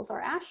that it kills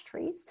our ash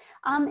trees.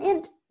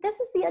 And this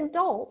is the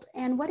adult,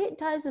 and what it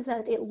does is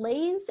that it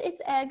lays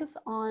its eggs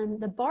on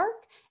the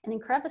bark and in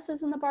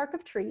crevices in the bark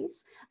of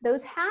trees.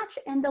 Those hatch,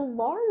 and the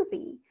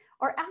larvae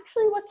are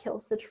actually what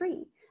kills the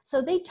tree.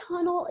 So they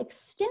tunnel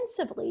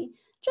extensively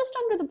just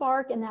under the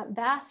bark in that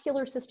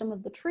vascular system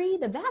of the tree.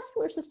 The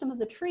vascular system of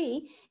the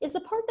tree is the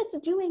part that's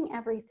doing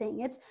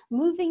everything. It's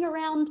moving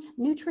around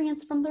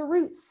nutrients from the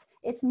roots.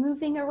 It's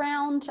moving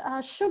around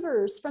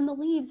sugars from the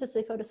leaves as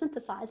they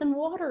photosynthesize and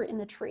water in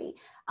the tree.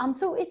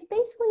 So it's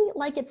basically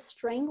like it's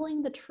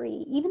strangling the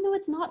tree. Even though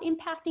it's not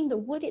impacting the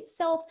wood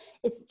itself,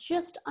 it's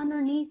just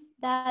underneath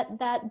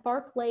that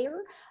bark layer.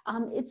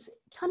 Its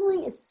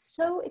tunneling is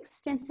so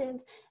extensive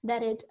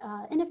that it,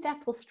 in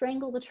effect, will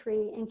strangle the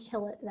tree and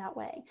kill it that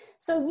way.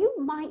 So you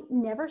might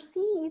never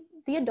see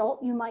the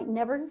adult, you might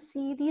never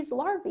see these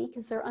larvae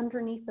because they're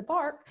underneath the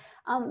bark,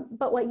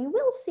 but what you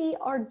will see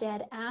are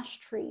dead ash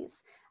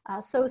trees.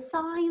 So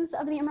signs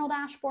of the emerald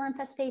ash borer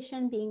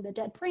infestation being the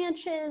dead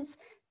branches,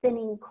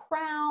 thinning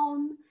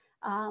crown,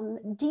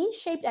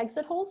 D-shaped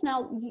exit holes.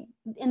 Now,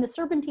 in the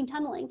serpentine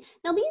tunneling,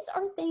 now these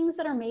are things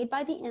that are made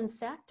by the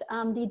insect.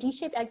 The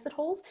D-shaped exit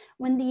holes,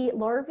 when the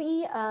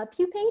larvae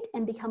pupate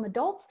and become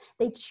adults,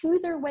 they chew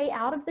their way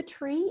out of the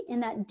tree in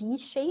that D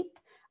shape.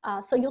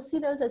 So you'll see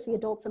those as the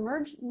adults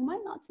emerge. You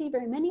might not see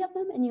very many of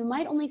them, and you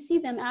might only see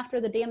them after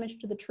the damage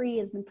to the tree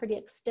has been pretty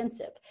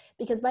extensive,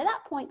 because by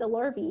that point, the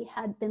larvae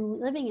had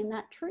been living in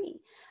that tree.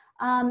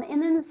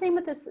 And then the same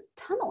with this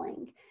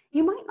tunneling.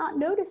 You might not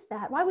notice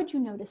that. Why would you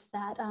notice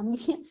that? You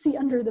can't see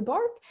under the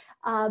bark,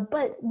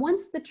 but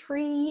once the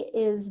tree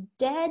is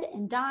dead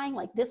and dying,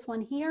 like this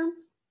one here,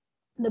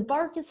 the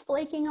bark is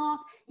flaking off,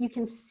 you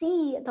can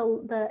see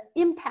the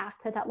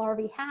impact that that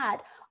larvae had,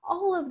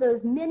 all of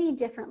those many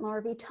different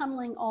larvae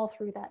tunneling all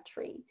through that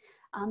tree.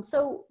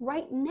 So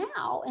right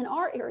now in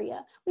our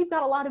area, we've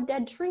got a lot of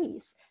dead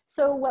trees.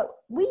 So what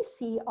we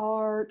see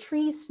are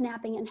trees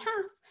snapping in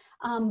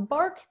half,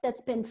 bark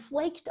that's been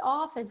flaked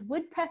off as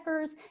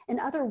woodpeckers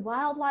and other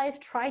wildlife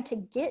try to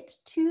get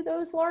to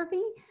those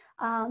larvae,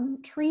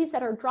 trees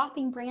that are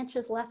dropping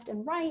branches left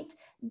and right.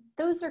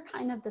 Those are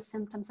kind of the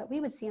symptoms that we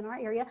would see in our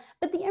area,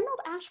 but the emerald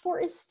ash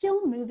borer is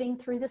still moving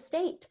through the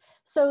state.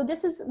 So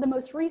this is the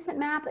most recent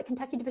map that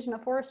Kentucky Division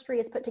of Forestry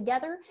has put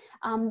together.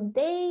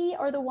 They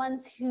are the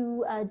ones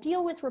who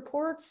deal with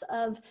reports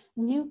of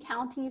new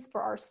counties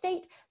for our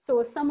state.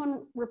 So if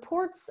someone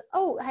reports,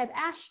 oh, I have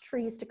ash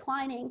trees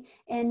declining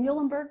in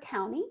Muhlenberg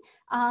County,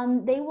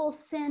 they will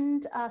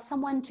send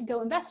someone to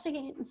go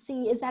investigate and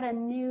see, is that a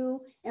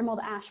new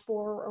emerald ash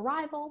borer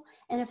arrival?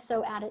 And if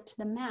so, add it to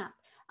the map.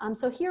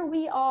 So here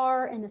we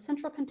are in the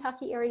central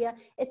Kentucky area.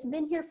 It's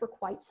been here for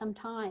quite some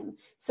time.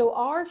 So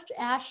our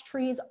ash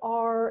trees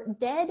are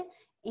dead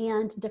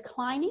and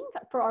declining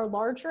for our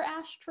larger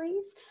ash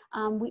trees.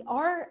 We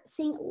are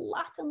seeing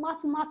lots and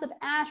lots and lots of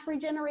ash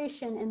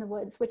regeneration in the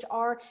woods, which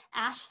are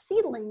ash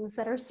seedlings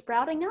that are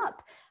sprouting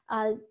up.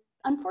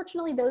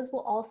 Unfortunately, those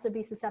will also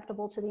be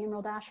susceptible to the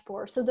emerald ash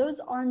borer. So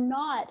those are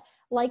not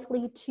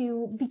likely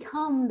to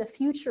become the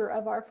future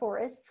of our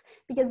forests,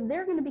 because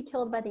they're going to be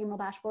killed by the emerald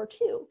ash borer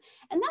too.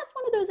 And that's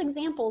one of those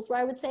examples where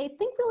I would say,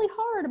 think really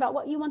hard about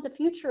what you want the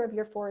future of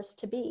your forest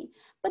to be.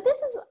 But this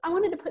is, I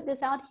wanted to put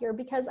this out here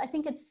because I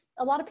think it's,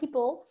 a lot of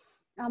people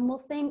will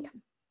think,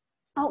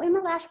 oh,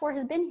 emerald ash borer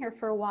has been here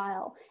for a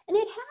while. And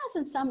it has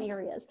in some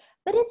areas,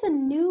 but it's a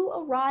new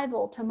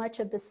arrival to much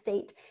of the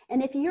state.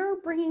 And if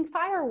you're bringing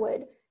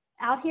firewood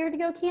out here to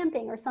go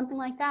camping or something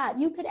like that,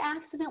 you could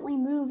accidentally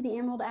move the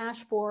emerald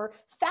ash borer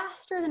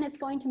faster than it's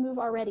going to move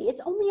already. It's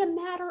only a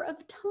matter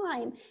of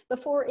time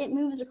before it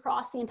moves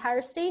across the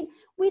entire state.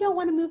 We don't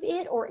want to move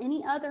it or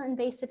any other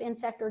invasive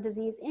insect or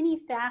disease any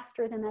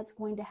faster than that's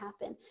going to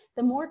happen.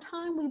 The more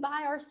time we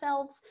buy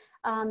ourselves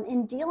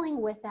in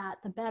dealing with that,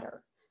 the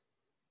better.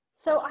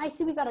 So I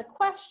see we got a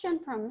question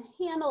from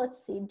Hannah.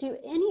 Let's see, do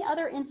any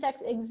other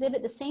insects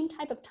exhibit the same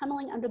type of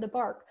tunneling under the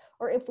bark?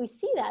 Or if we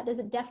see that, does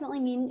it definitely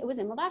mean it was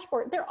emerald ash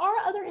borer? There are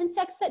other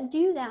insects that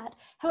do that.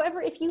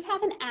 However, if you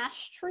have an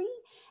ash tree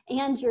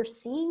and you're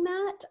seeing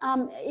that,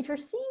 if you're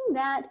seeing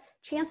that,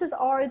 chances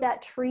are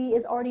that tree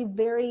is already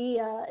very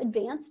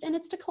advanced in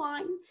its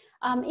decline.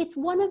 It's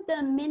one of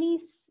the many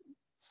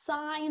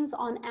signs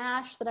on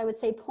ash that I would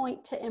say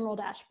point to emerald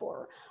ash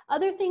borer.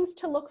 Other things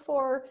to look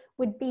for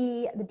would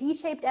be the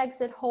D-shaped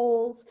exit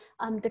holes,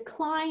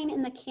 decline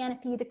in the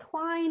canopy,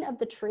 decline of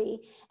the tree.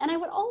 And I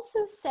would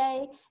also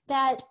say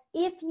that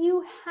if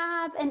you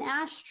have an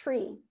ash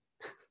tree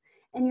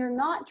and you're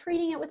not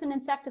treating it with an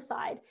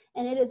insecticide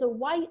and it is a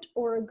white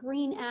or a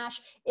green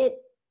ash, it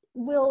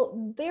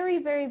will very,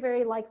 very,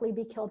 very likely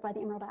be killed by the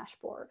emerald ash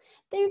borer.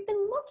 They've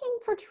been looking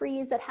for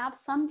trees that have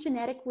some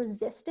genetic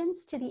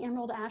resistance to the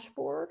emerald ash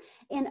borer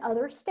in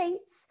other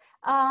states,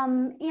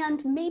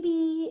 and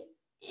maybe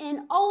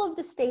in all of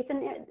the states.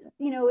 And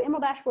you know,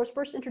 emerald ash borer was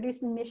first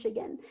introduced in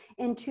Michigan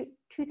in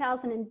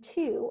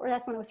 2002, or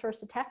that's when it was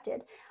first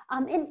detected.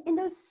 In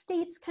those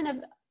states kind of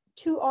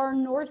to our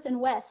north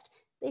and west,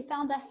 they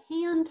found a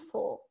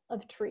handful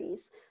of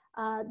trees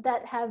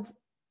that have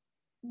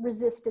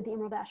resisted the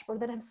emerald ash borer,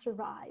 that have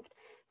survived.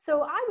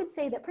 So I would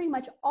say that pretty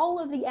much all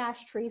of the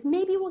ash trees,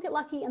 maybe we'll get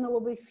lucky and there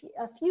will be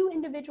a few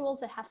individuals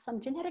that have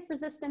some genetic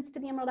resistance to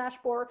the emerald ash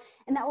borer,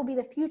 and that will be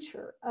the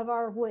future of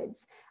our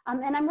woods.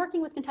 And I'm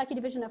working with Kentucky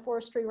Division of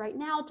Forestry right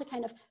now to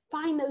kind of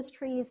find those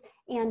trees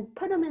and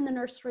put them in the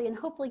nursery and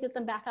hopefully get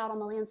them back out on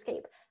the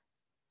landscape.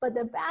 But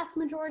the vast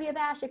majority of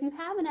ash, if you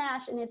have an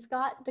ash and it's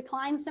got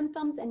decline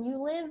symptoms and you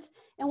live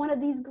in one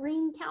of these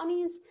green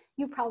counties,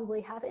 you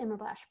probably have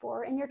emerald ash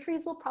borer and your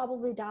trees will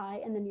probably die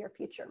in the near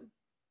future.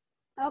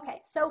 Okay,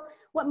 so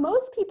what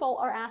most people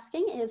are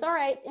asking is, all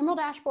right, emerald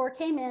ash borer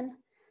came in,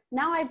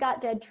 now I've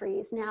got dead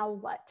trees, now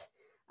what?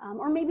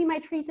 Or maybe my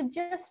trees have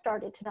just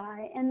started to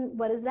die, and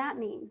what does that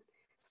mean?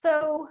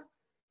 So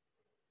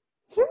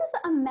here's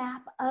a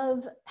map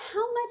of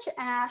how much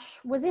ash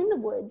was in the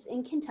woods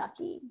in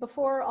Kentucky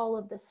before all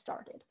of this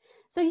started.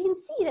 So you can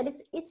see that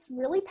it's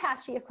really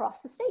patchy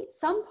across the state.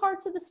 Some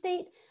parts of the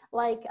state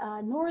like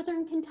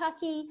northern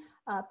Kentucky,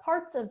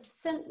 parts of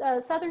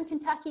southern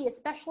Kentucky,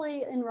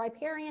 especially in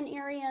riparian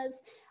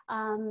areas,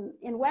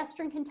 in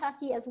western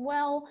Kentucky as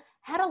well,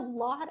 had a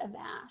lot of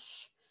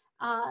ash,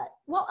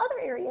 while other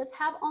areas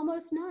have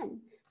almost none.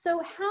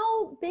 So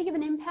how big of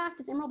an impact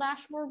is emerald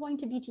ash borer going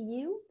to be to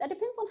you? That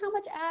depends on how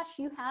much ash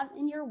you have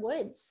in your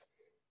woods.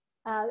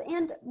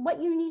 And what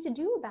you need to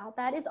do about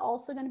that is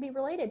also going to be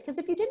related, because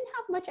if you didn't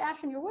have much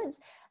ash in your woods,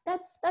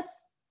 that's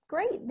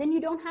great. Then you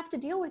don't have to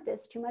deal with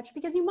this too much,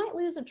 because you might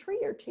lose a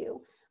tree or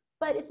two,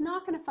 but it's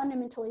not going to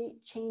fundamentally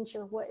change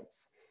your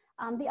woods.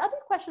 The other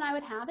question I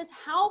would have is,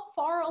 how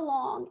far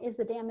along is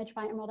the damage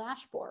by emerald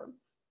ash borer?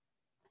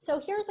 So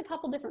here's a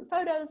couple different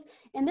photos.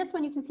 In this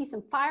one, you can see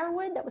some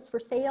firewood that was for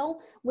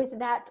sale with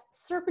that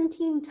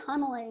serpentine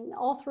tunneling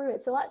all through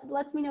it. So that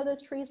lets me know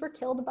those trees were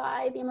killed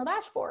by the emerald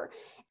ash borer.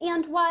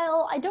 And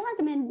while I don't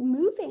recommend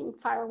moving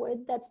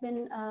firewood that's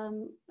been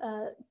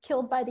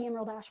killed by the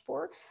emerald ash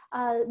borer,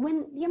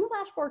 when the emerald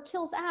ash borer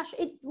kills ash,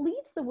 it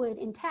leaves the wood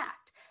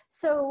intact.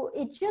 So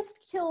it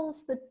just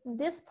kills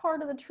this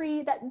part of the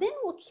tree that then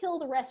will kill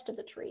the rest of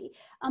the tree.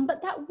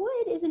 But that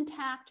wood is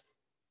intact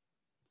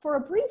for a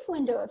brief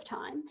window of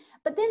time,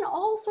 but then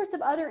all sorts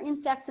of other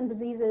insects and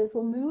diseases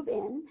will move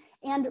in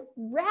and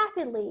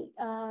rapidly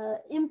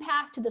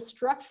impact the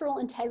structural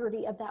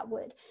integrity of that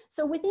wood.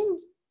 So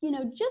within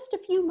just a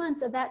few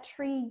months of that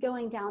tree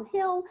going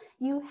downhill,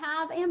 you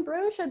have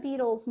ambrosia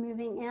beetles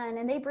moving in,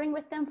 and they bring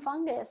with them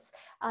fungus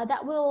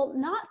that will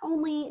not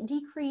only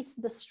decrease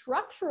the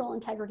structural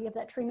integrity of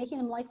that tree, making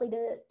them likely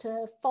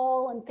to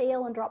fall and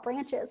fail and drop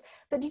branches,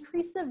 but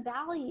decrease the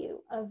value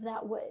of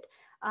that wood.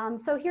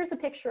 So here's a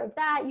picture of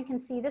that. You can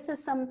see this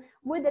is some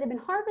wood that had been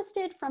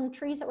harvested from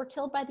trees that were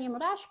killed by the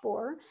emerald ash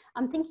borer.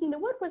 I'm thinking the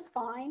wood was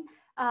fine,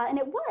 and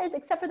it was,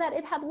 except for that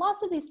it had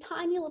lots of these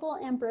tiny little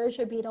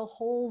ambrosia beetle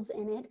holes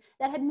in it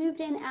that had moved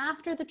in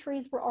after the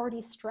trees were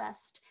already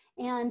stressed,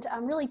 and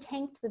really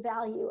tanked the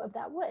value of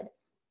that wood.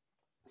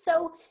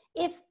 So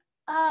if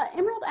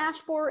emerald ash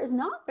borer is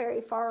not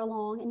very far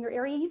along in your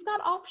area, you've got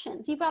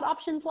options. You've got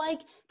options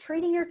like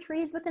treating your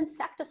trees with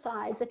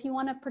insecticides if you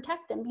want to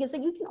protect them, because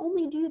you can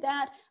only do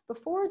that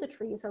before the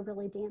trees are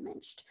really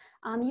damaged.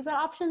 You've got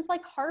options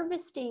like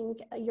harvesting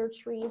your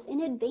trees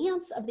in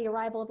advance of the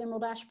arrival of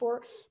emerald ash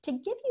borer to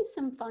give you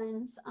some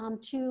funds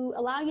to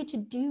allow you to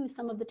do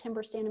some of the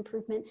timber stand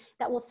improvement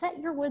that will set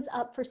your woods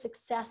up for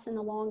success in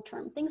the long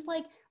term. Things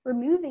like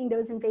removing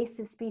those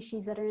invasive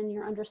species that are in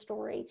your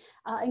understory,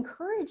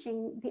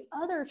 encouraging the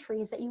other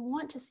trees that you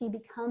want to see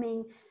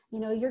becoming,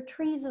 your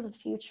trees of the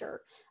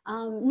future.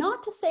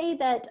 Not to say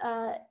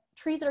that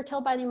trees that are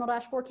killed by the emerald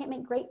ash borer can't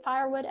make great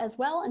firewood as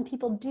well, and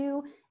people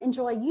do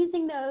enjoy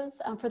using those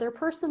for their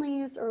personal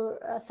use or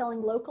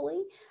selling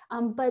locally,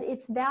 but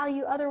its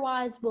value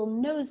otherwise will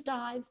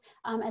nosedive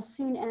as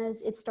soon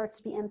as it starts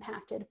to be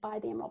impacted by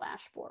the emerald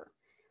ash borer.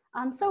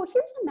 So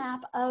here's a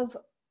map of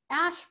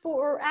ash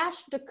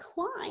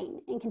decline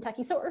in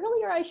Kentucky. So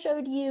earlier I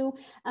showed you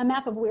a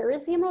map of where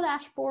is the emerald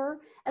ash borer,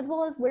 as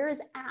well as where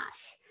is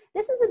ash.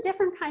 This is a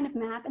different kind of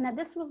map, and that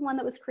this was one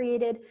that was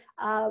created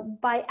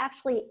by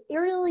actually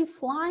aerially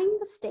flying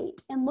the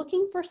state and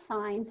looking for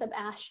signs of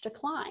ash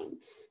decline.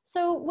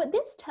 So what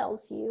this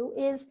tells you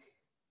is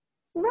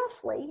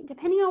roughly,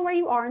 depending on where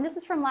you are, and this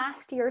is from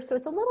last year, so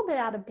it's a little bit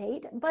out of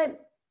date,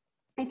 but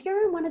if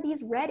you're in one of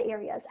these red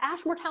areas,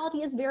 ash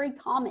mortality is very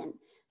common.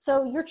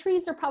 So your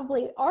trees are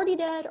probably already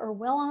dead or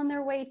well on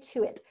their way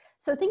to it.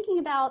 So thinking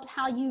about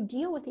how you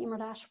deal with the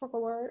emerald ash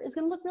borer is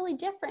going to look really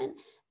different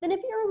than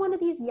if you're in one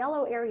of these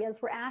yellow areas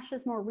where ash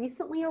is more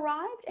recently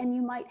arrived and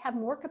you might have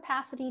more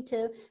capacity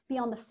to be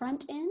on the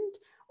front end,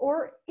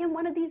 or in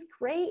one of these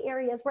gray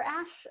areas where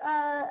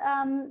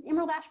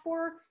emerald ash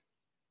borer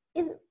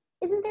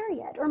isn't there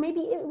yet, or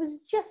maybe it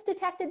was just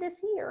detected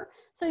this year.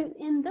 So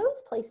in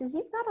those places,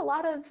 you've got a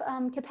lot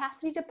of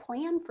capacity to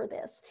plan for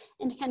this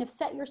and to kind of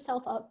set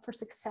yourself up for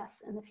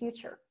success in the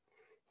future.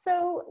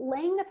 So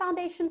laying the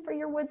foundation for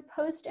your woods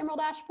post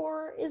emerald ash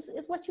borer is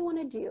what you want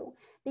to do,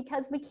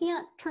 because we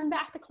can't turn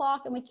back the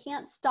clock and we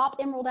can't stop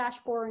emerald ash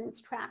borer in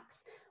its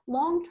tracks.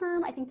 Long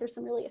term, I think there's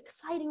some really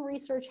exciting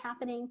research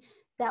happening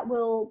that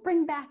will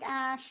bring back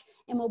ash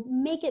and will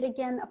make it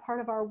again a part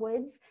of our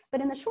woods.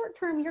 But in the short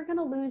term, you're going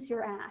to lose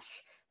your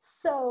ash.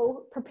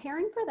 So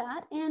preparing for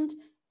that and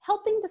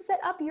helping to set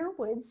up your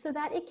woods so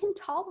that it can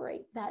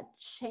tolerate that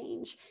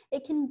change.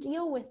 It can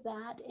deal with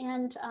that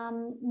and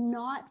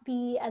not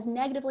be as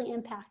negatively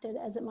impacted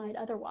as it might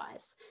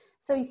otherwise.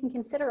 So you can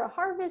consider a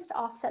harvest to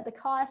offset the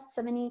costs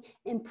of any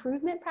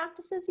improvement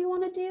practices you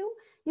want to do.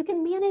 You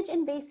can manage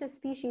invasive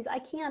species. I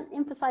can't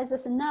emphasize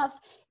this enough.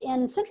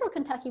 In central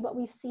Kentucky, what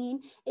we've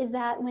seen is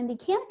that when the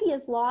canopy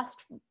is lost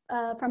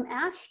from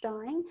ash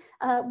dying,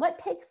 what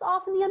takes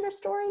off in the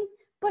understory?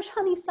 Bush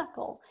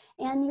honeysuckle.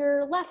 And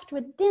you're left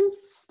with dense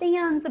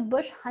stands of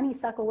bush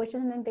honeysuckle, which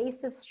is an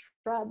invasive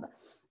shrub.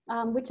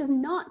 Which is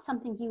not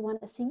something you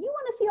want to see. You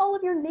want to see all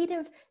of your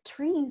native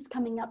trees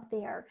coming up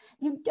there.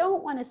 You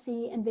don't want to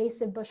see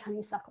invasive bush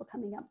honeysuckle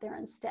coming up there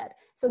instead.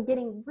 So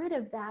getting rid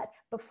of that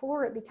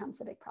before it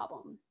becomes a big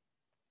problem.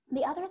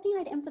 The other thing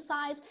I'd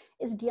emphasize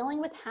is dealing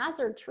with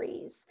hazard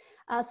trees.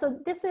 So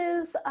this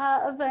is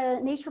of a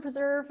nature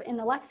preserve in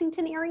the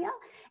Lexington area.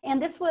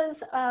 And this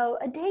was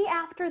a day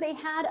after they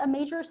had a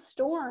major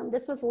storm.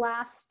 This was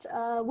last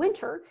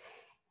winter.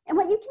 And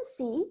what you can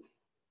see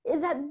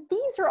is that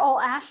these are all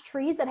ash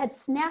trees that had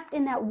snapped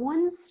in that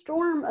one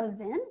storm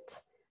event.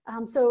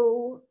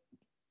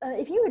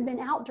 If you had been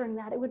out during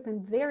that, it would have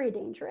been very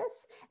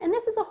dangerous. And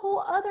this is a whole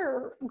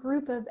other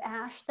group of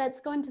ash that's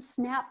going to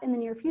snap in the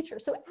near future.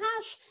 So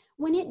ash,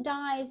 when it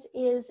dies,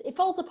 it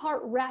falls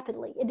apart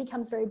rapidly. It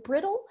becomes very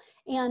brittle,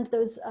 and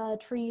those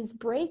trees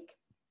break.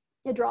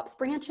 It drops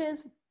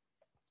branches.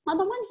 On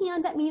the one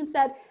hand, that means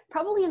that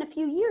probably in a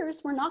few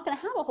years, we're not going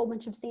to have a whole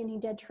bunch of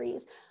standing dead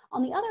trees.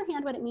 On the other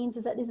hand, what it means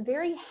is that these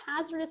very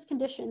hazardous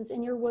conditions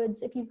in your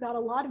woods, if you've got a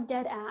lot of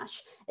dead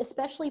ash,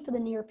 especially for the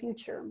near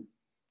future.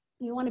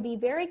 You want to be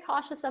very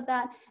cautious of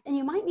that, and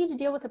you might need to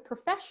deal with a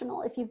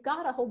professional if you've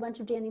got a whole bunch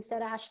of standing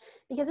dead ash,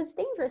 because it's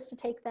dangerous to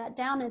take that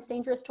down and it's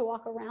dangerous to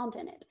walk around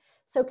in it.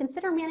 So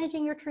consider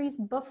managing your trees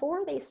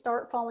before they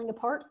start falling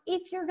apart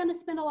if you're going to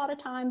spend a lot of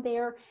time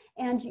there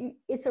and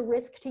it's a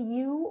risk to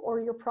you or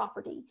your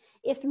property.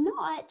 If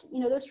not,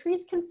 those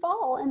trees can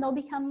fall and they'll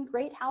become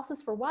great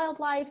houses for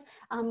wildlife,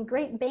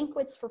 great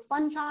banquets for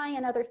fungi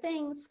and other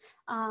things,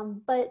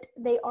 but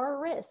they are a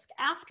risk.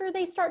 After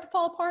they start to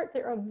fall apart,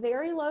 they're of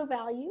very low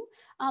value,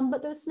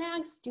 but those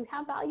snags do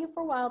have value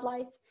for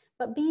wildlife.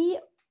 But be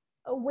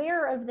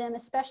aware of them,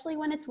 especially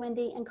when it's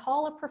windy, and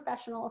call a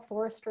professional, a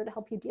forester, to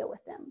help you deal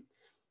with them.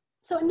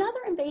 So another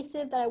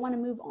invasive that I want to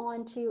move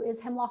on to is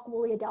hemlock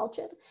woolly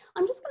adelgid.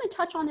 I'm just going to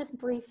touch on this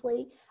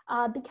briefly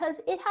because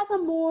it has a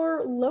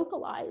more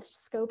localized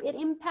scope. It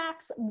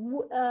impacts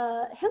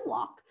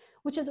hemlock,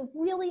 which is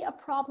really a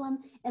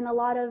problem in a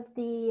lot of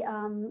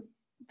the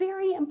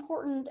very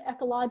important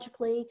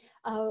ecologically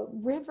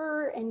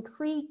river and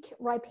creek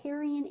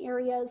riparian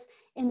areas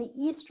in the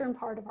eastern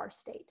part of our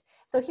state.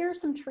 So here are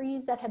some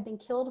trees that have been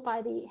killed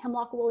by the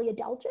hemlock woolly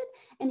adelgid.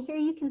 And here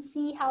you can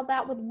see how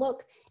that would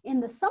look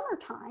in the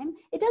summertime.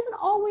 It doesn't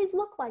always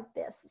look like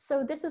this.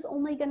 So this is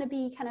only going to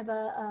be kind of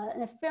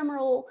an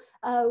ephemeral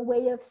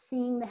way of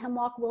seeing the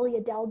hemlock woolly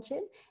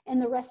adelgid.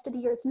 And the rest of the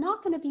year, it's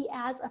not going to be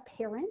as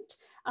apparent,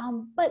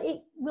 but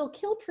it will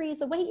kill trees.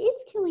 The way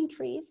it's killing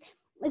trees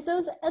is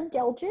those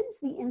adelgids,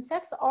 the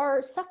insects,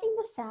 are sucking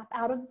the sap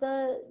out of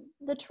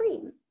the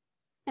tree.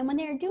 And when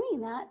they're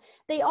doing that,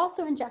 they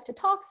also inject a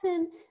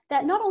toxin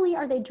that not only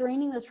are they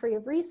draining the tree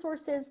of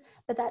resources,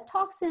 but that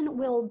toxin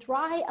will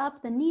dry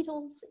up the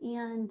needles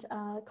and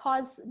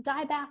cause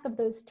dieback of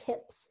those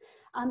tips.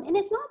 And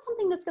it's not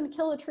something that's going to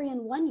kill a tree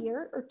in 1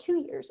 year or 2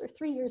 years or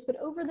 3 years, but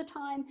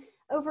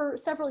over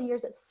several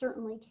years, it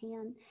certainly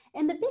can.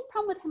 And the big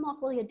problem with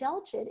hemlock woolly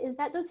adelgid is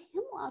that those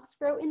hemlocks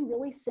grow in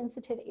really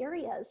sensitive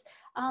areas,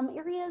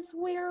 areas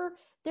where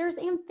there's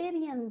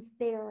amphibians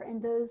there and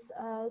those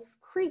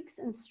creeks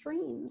and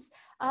streams.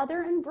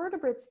 There are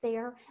invertebrates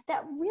there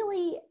that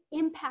really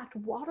impact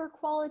water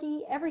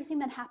quality, everything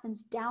that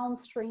happens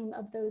downstream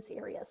of those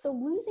areas. So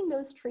losing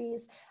those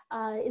trees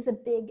is a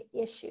big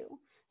issue.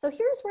 So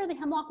here's where the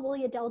hemlock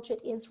woolly adelgid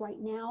is right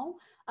now.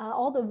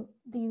 All the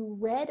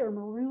red or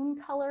maroon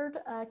colored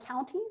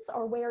counties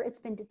are where it's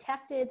been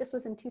detected. This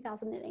was in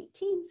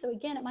 2018, so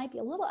again, it might be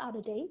a little out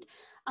of date.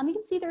 You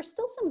can see there's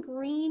still some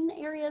green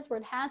areas where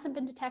it hasn't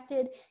been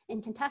detected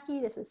in Kentucky.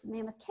 This is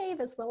Mammoth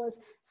Cave, as well as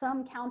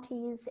some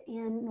counties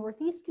in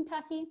Northeast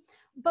Kentucky.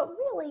 But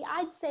really,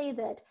 I'd say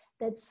that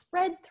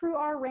spread through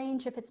our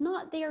range, if it's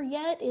not there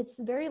yet, it's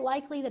very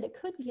likely that it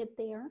could get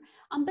there,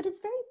 but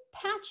it's very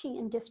patchy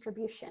in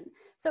distribution.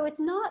 So it's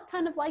not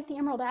kind of like the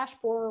emerald ash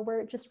borer where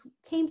it just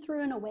came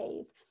through in a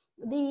wave.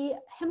 The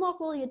hemlock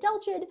woolly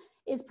adelgid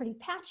is pretty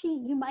patchy.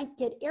 You might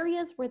get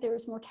areas where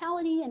there's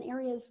mortality and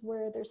areas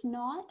where there's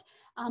not,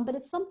 but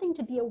it's something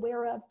to be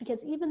aware of,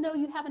 because even though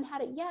you haven't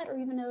had it yet, or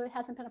even though it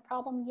hasn't been a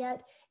problem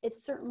yet, it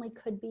certainly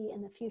could be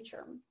in the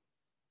future.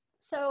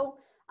 So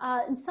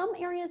in some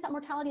areas that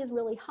mortality is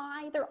really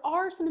high. There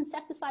are some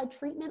insecticide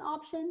treatment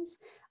options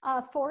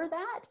for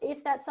that,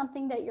 if that's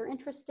something that you're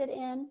interested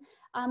in.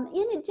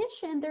 In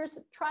addition, there's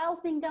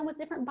trials being done with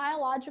different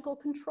biological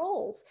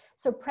controls.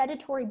 So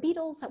predatory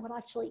beetles that would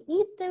actually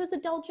eat those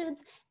adelgids,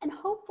 and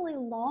hopefully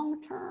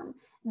long-term,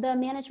 the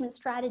management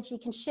strategy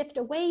can shift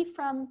away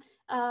from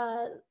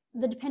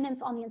the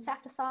dependence on the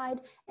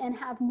insecticide and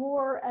have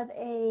more of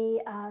a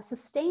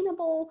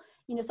sustainable,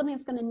 something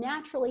that's going to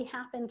naturally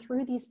happen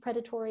through these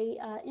predatory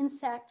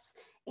insects,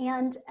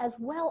 and as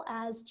well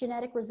as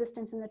genetic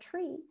resistance in the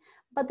tree.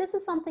 But this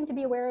is something to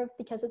be aware of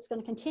because it's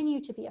going to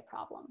continue to be a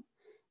problem.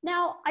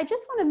 Now, I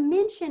just want to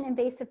mention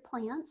invasive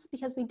plants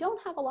because we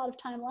don't have a lot of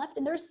time left,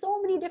 and there's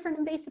so many different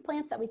invasive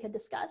plants that we could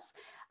discuss.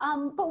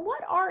 But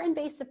what are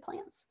invasive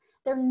plants?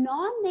 They're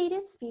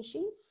non-native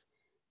species.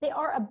 They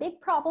are a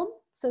big problem,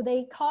 so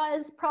they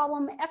cause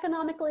problem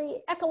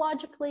economically,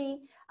 ecologically,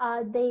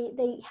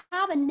 they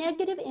have a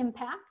negative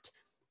impact,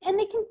 and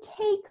they can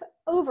take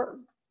over.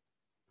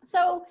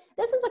 So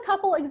this is a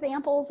couple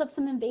examples of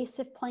some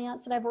invasive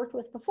plants that I've worked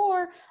with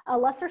before.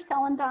 Lesser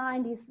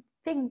celandine, these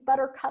fig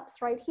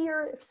buttercups right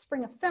here,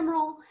 spring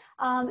ephemeral,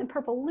 and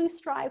purple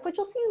loosestrife, which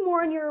you'll see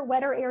more in your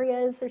wetter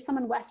areas. There's some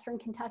in Western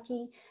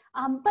Kentucky.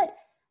 But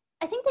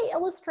I think they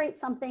illustrate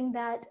something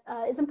that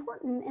is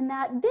important, in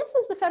that this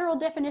is the federal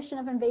definition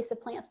of invasive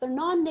plants. They're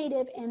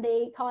non-native and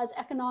they cause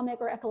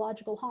economic or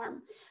ecological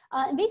harm.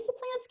 Invasive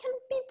plants can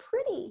be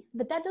pretty,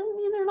 but that doesn't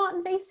mean they're not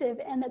invasive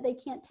and that they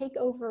can't take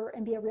over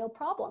and be a real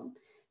problem.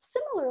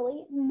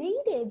 Similarly,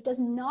 native does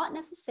not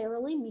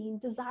necessarily mean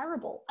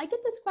desirable. I get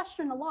this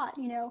question a lot,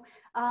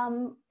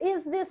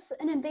 is this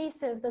an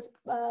invasive, this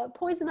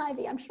poison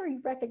ivy? I'm sure you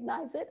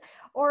recognize it.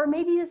 Or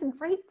maybe it's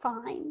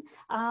grapevine.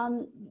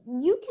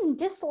 You can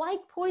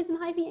dislike poison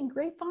ivy and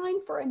grapevine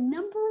for a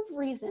number of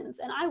reasons,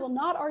 and I will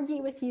not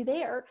argue with you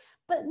there,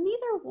 but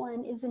neither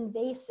one is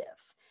invasive.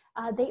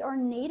 They are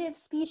native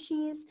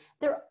species.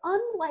 They're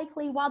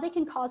unlikely, while they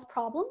can cause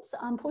problems,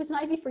 poison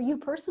ivy for you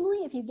personally,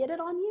 if you get it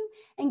on you,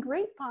 and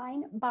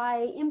grapevine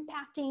by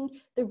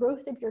impacting the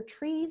growth of your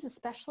trees,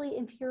 especially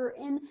if you're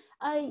in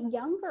a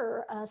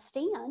younger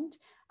stand,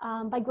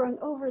 by growing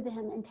over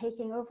them and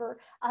taking over.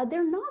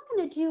 They're not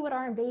going to do what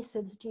our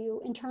invasives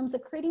do in terms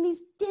of creating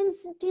these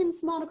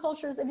dense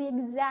monocultures of the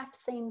exact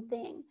same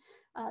thing.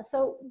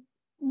 So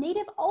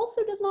native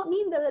also does not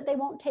mean, though, that they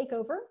won't take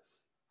over.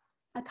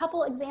 A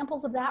couple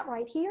examples of that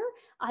right here.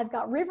 I've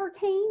got river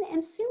cane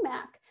and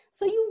sumac.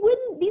 So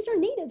these are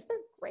natives, they're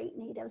great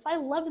natives. I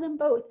love them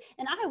both.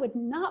 And I would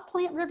not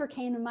plant river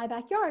cane in my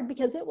backyard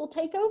because it will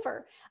take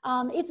over.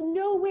 It's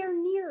nowhere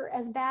near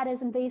as bad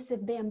as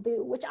invasive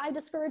bamboo, which I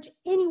discourage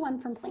anyone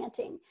from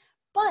planting.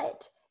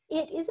 But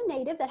it is a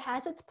native that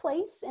has its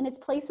place, and its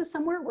place is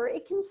somewhere where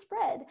it can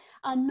spread,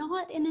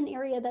 not in an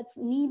area that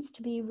needs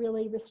to be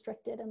really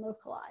restricted and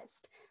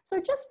localized. So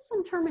just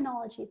some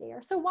terminology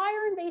there. So why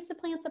are invasive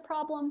plants a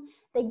problem?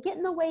 They get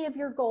in the way of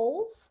your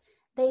goals.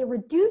 They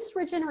reduce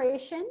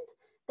regeneration.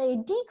 They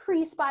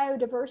decrease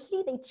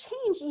biodiversity. They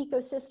change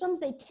ecosystems.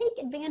 They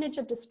take advantage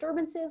of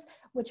disturbances,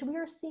 which we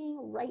are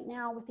seeing right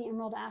now with the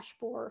emerald ash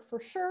borer for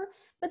sure.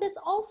 But this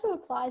also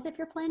applies if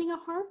you're planning a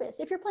harvest.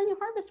 If you're planning a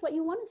harvest, what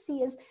you want to see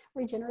is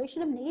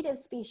regeneration of native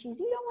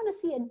species. You don't want to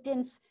see a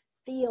dense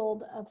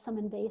field of some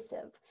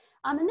invasive.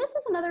 And this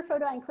is another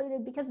photo I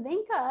included because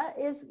vinca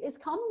is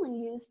commonly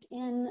used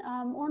in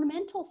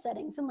ornamental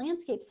settings and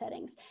landscape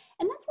settings.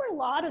 And that's where a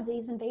lot of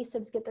these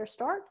invasives get their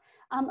start.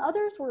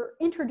 Others were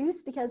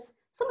introduced because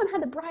someone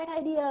had the bright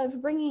idea of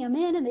bringing them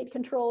in and they'd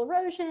control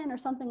erosion or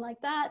something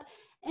like that.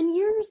 And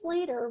years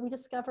later, we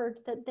discovered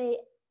that they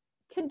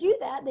could do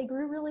that. They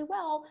grew really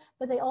well,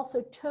 but they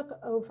also took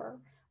over.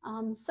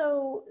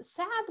 So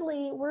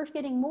sadly, we're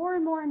getting more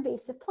and more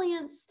invasive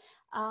plants.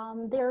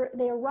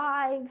 They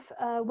arrive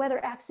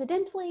whether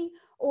accidentally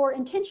or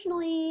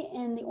intentionally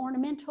in the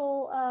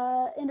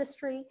ornamental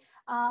industry.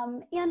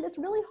 And it's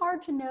really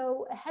hard to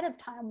know ahead of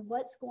time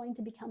what's going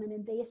to become an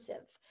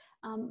invasive.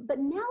 But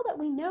now that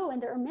we know,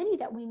 and there are many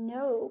that we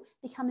know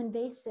become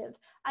invasive,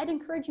 I'd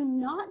encourage you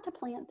not to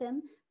plant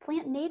them,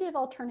 plant native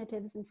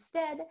alternatives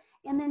instead,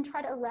 and then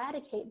try to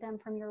eradicate them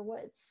from your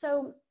woods.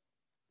 So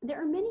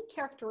there are many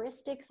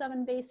characteristics of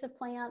invasive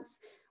plants,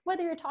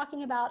 whether you're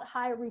talking about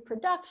high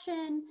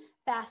reproduction,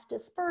 fast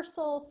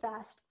dispersal,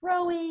 fast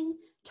growing,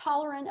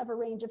 tolerant of a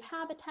range of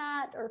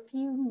habitat, or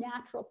few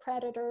natural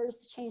predators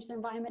to change their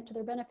environment to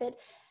their benefit.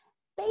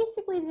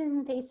 Basically, these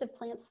invasive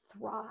plants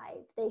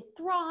thrive. They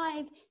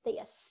thrive, they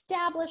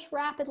establish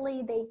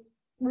rapidly, they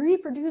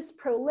reproduce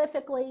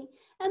prolifically,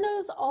 and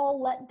those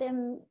all let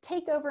them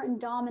take over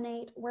and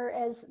dominate,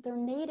 whereas their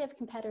native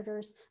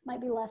competitors might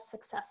be less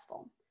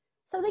successful.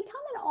 So they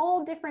come in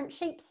all different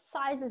shapes,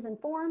 sizes, and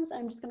forms.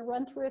 I'm just going to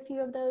run through a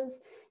few of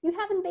those. You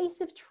have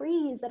invasive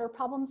trees that are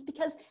problems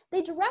because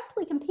they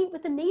directly compete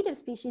with the native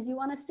species you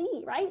want to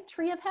see, right?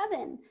 Tree of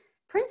heaven,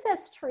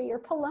 princess tree or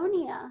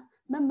paulownia,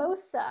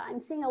 mimosa. I'm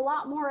seeing a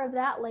lot more of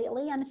that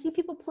lately, and I see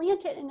people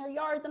plant it in their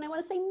yards, and I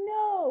want to say,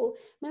 no,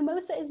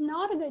 mimosa is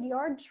not a good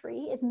yard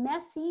tree. It's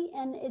messy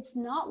and it's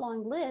not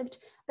long-lived,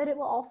 but it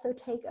will also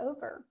take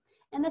over.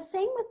 And the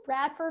same with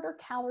Bradford or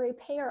Callery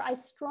pear. I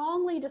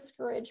strongly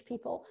discourage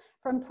people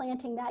from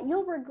planting that.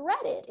 You'll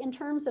regret it in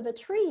terms of a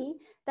tree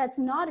that's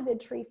not a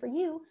good tree for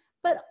you,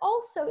 but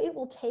also it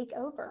will take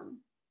over.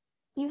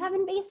 You have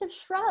invasive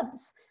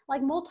shrubs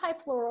like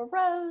multiflora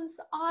rose,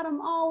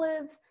 autumn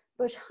olive,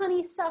 bush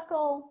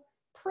honeysuckle,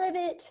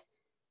 privet,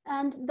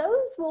 and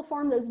those will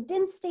form those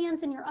dense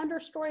stands in your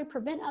understory,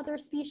 prevent other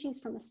species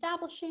from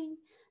establishing.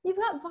 You've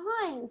got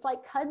vines like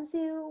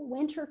kudzu,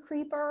 winter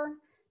creeper,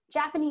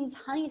 Japanese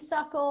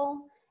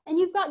honeysuckle, and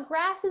you've got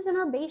grasses and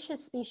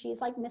herbaceous species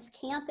like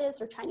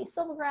miscanthus or Chinese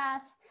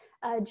silvergrass,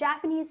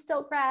 Japanese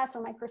stiltgrass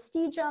or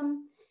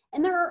microstegium,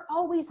 and there are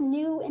always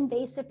new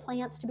invasive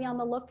plants to be on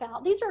the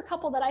lookout. These are a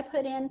couple that I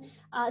put in,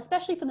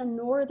 especially for the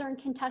northern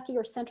Kentucky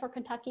or central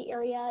Kentucky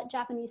area.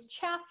 Japanese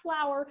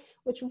chafflower,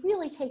 which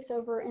really takes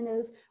over in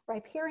those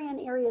riparian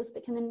areas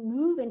that can then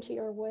move into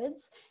your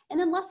woods. And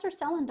then lesser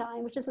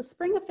celandine, which is a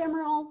spring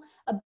ephemeral,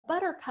 a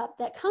buttercup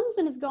that comes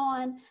and is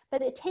gone,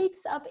 but it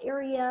takes up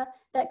area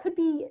that could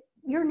be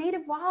your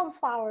native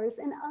wildflowers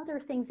and other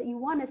things that you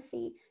want to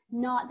see,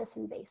 not this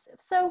invasive.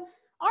 So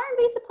Are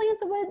invasive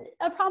plants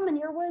a problem in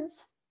your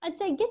woods? I'd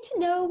say get to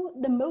know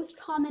the most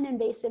common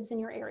invasives in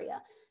your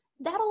area.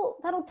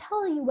 That'll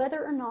tell you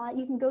whether or not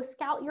you can go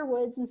scout your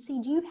woods and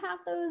see, do you have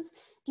those?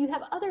 Do you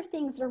have other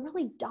things that are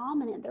really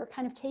dominant, that are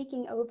kind of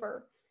taking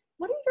over?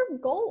 What are your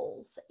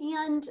goals?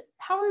 And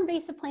how are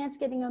invasive plants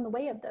getting in the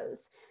way of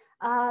those?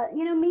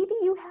 Maybe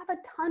you have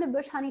a ton of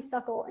bush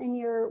honeysuckle in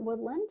your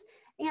woodland,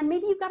 and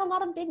maybe you've got a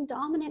lot of big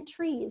dominant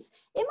trees.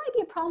 It might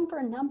be a problem for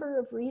a number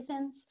of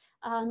reasons.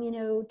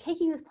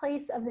 Taking the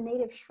place of the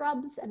native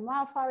shrubs and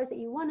wildflowers that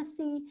you want to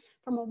see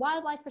from a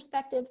wildlife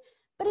perspective,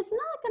 but it's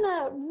not going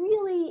to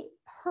really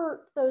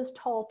hurt those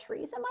tall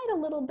trees. It might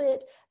a little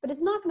bit, but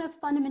it's not going to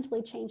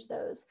fundamentally change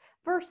those.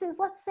 Versus,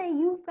 let's say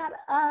you've got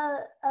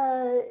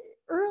a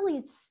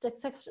early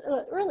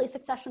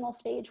successional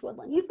stage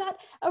woodland. You've got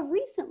a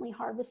recently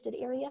harvested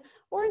area,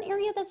 or an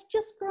area that's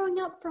just growing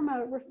up from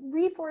a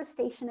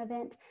reforestation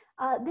event.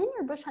 Then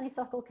your bush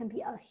honeysuckle can be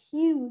a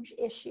huge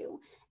issue.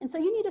 And so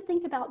you need to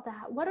think about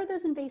that. What are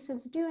those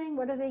invasives doing?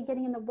 What are they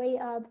getting in the way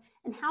of?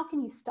 And how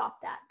can you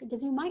stop that?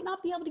 Because you might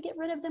not be able to get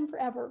rid of them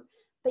forever,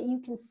 but you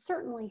can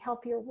certainly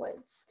help your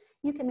woods.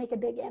 You can make a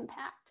big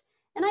impact.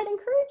 And I'd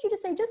encourage you to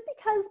say, just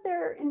because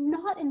they're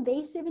not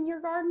invasive in your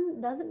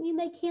garden doesn't mean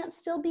they can't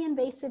still be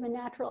invasive in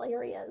natural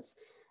areas.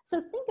 So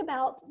think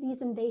about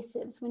these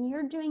invasives when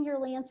you're doing your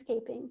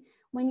landscaping,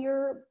 when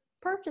you're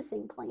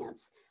purchasing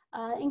plants.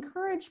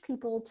 Encourage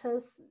people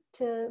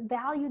to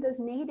value those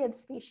native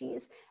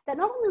species that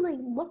not only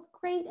look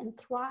great and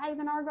thrive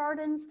in our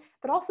gardens,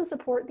 but also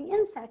support the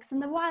insects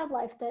and the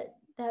wildlife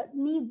that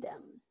need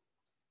them.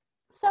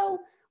 So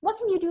what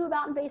can you do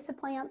about invasive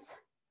plants?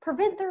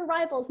 Prevent their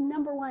arrival is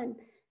number one.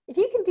 If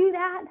you can do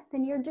that,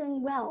 then you're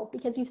doing well,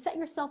 because you've set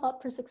yourself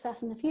up for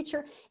success in the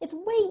future. It's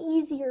way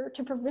easier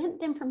to prevent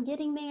them from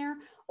getting there,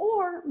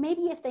 or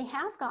maybe if they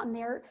have gotten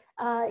there,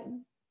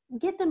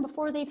 get them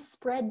before they've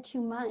spread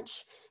too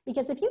much.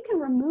 Because if you can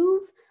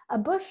remove a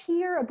bush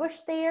here, a bush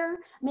there,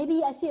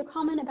 maybe I see a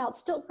comment about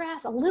stilt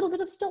grass, a little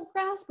bit of stilt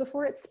grass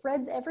before it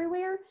spreads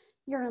everywhere,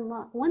 you're in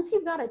luck. Once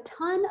you've got a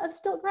ton of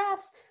stilt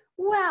grass,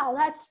 wow,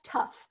 that's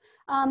tough.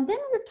 Then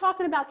we're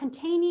talking about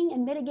containing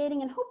and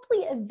mitigating and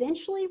hopefully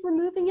eventually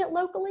removing it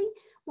locally.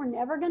 We're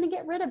never going to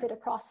get rid of it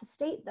across the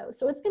state though,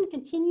 so it's going to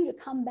continue to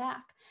come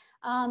back.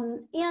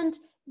 And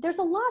there's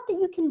a lot that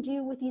you can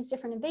do with these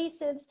different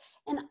invasives.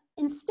 And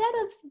instead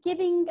of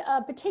giving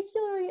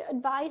particular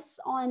advice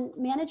on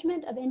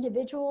management of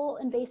individual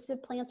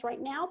invasive plants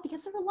right now,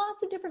 because there are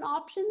lots of different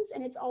options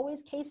and it's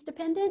always case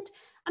dependent,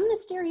 I'm going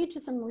to steer you to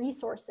some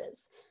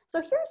resources. So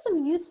here are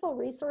some useful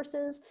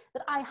resources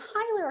that I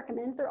highly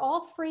recommend. They're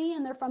all free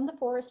and they're from the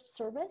Forest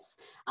Service.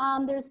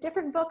 There's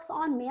different books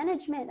on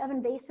management of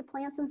invasive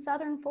plants in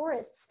southern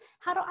forests,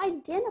 how to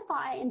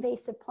identify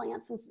invasive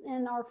plants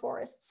in our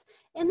forests,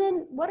 and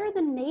then what are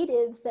the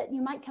natives that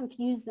you might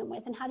confuse them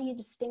with, and how do you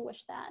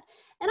distinguish that?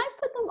 And I've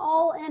put them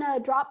all in a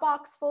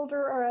Dropbox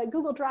folder or a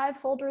Google Drive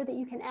folder that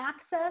you can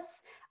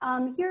access.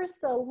 Here's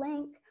the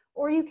link,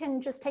 or you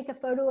can just take a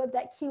photo of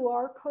that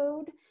QR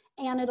code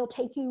and it'll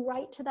take you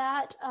right to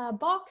that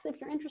box if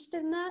you're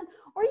interested in that.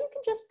 Or you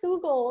can just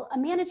Google a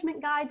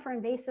management guide for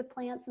invasive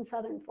plants in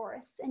southern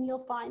forests and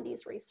you'll find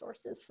these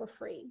resources for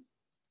free.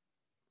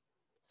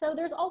 So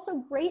there's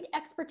also great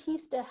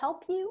expertise to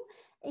help you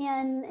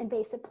in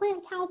invasive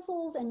plant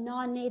councils and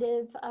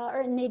non-native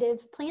or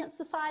native plant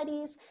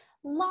societies.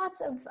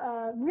 Lots of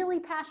really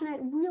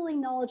passionate, really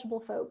knowledgeable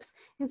folks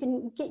who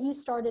can get you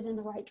started in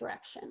the right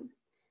direction.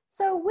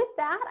 So with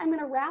that, I'm going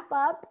to wrap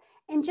up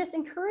and just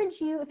encourage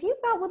you, if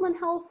you've got woodland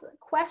health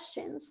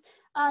questions,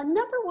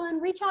 number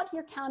one, reach out to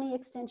your county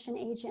extension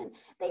agent.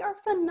 They are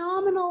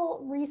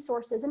phenomenal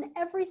resources, and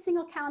every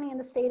single county in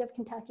the state of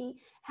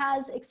Kentucky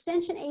has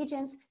extension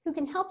agents who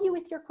can help you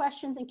with your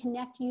questions and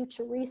connect you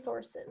to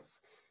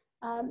resources.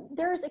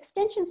 There's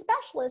extension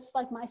specialists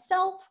like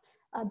myself,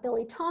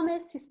 Billy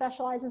Thomas, who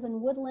specializes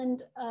in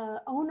woodland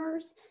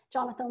owners,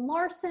 Jonathan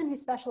Larson, who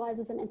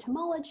specializes in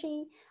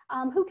entomology,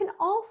 who can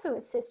also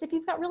assist if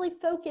you've got really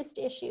focused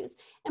issues,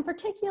 and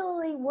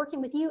particularly working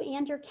with you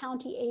and your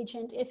county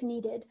agent if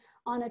needed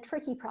on a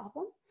tricky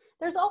problem.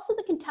 There's also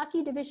the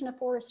Kentucky Division of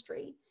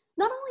Forestry.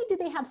 Not only do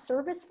they have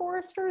service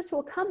foresters who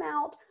will come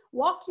out,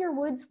 walk your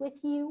woods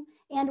with you,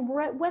 and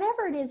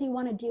whatever it is you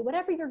want to do,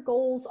 whatever your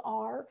goals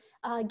are,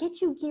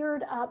 get you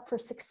geared up for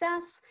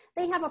success.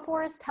 They have a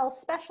forest health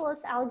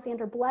specialist,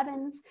 Alexander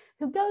Blevins,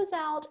 who goes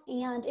out,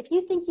 and if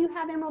you think you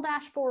have emerald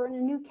ash borer in a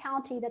new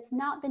county that's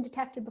not been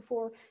detected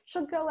before,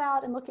 she'll go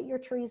out and look at your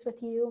trees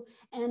with you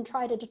and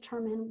try to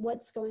determine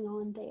what's going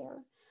on there.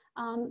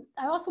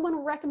 I also want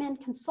to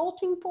recommend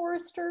consulting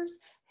foresters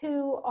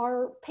who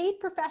are paid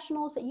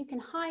professionals that you can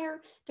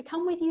hire to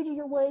come with you to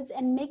your woods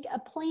and make a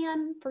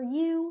plan for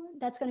you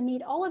that's going to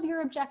meet all of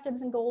your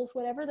objectives and goals,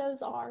 whatever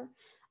those are,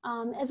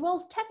 as well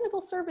as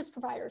technical service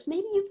providers.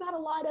 Maybe you've got a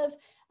lot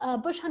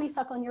of bush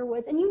honeysuckle in your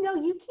woods and you know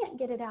you can't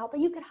get it out,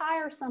 but you could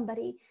hire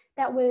somebody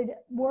that would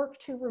work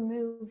to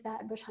remove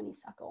that bush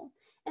honeysuckle.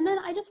 And then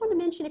I just want to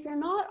mention, if you're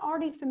not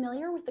already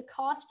familiar with the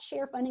cost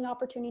share funding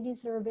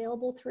opportunities that are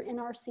available through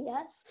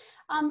NRCS,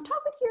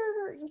 talk with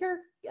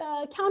your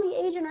county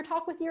agent or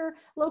talk with your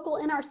local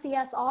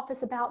NRCS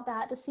office about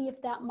that to see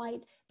if that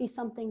might be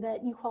something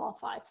that you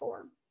qualify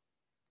for.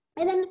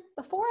 And then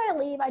before I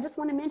leave, I just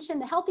want to mention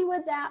the Healthy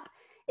Woods app.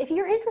 If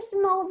you're interested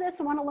in all of this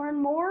and want to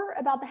learn more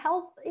about the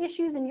health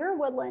issues in your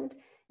woodland,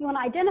 you want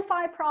to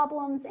identify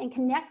problems and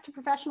connect to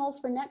professionals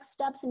for next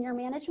steps in your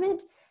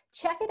management,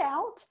 check it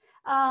out.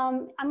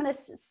 I'm going to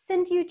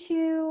send you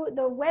to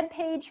the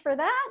webpage for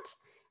that.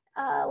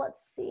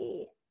 Let's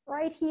see,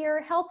 right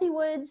here,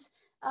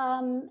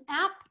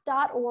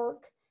 healthywoods.app.org,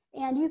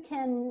 and you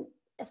can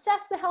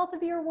assess the health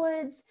of your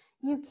woods.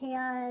 You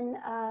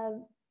can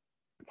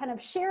kind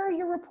of share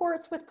your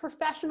reports with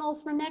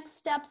professionals for next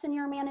steps in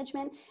your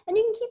management, and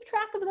you can keep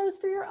track of those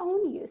for your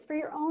own use, for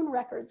your own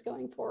records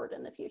going forward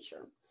in the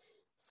future.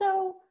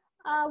 So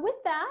with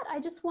that, I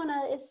just want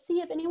to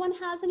see if anyone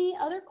has any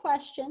other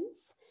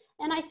questions.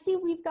 And I see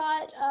we've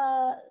got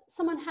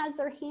someone has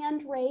their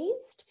hand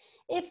raised.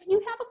 If you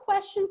have a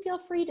question, feel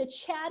free to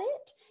chat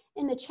it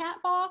in the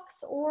chat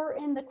box or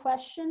in the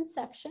question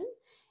section.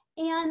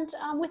 And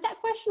with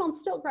that question on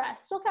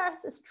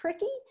stiltgrass is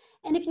tricky.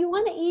 And if you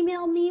want to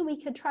email me, we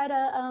could try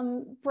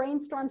to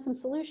brainstorm some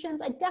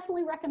solutions. I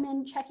definitely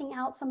recommend checking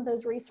out some of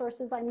those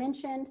resources I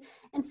mentioned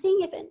and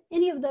seeing if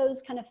any of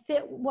those kind of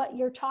fit what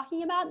you're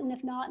talking about. And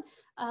if not,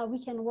 we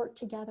can work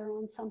together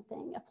on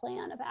something, a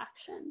plan of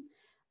action.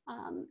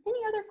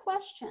 Any other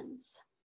questions?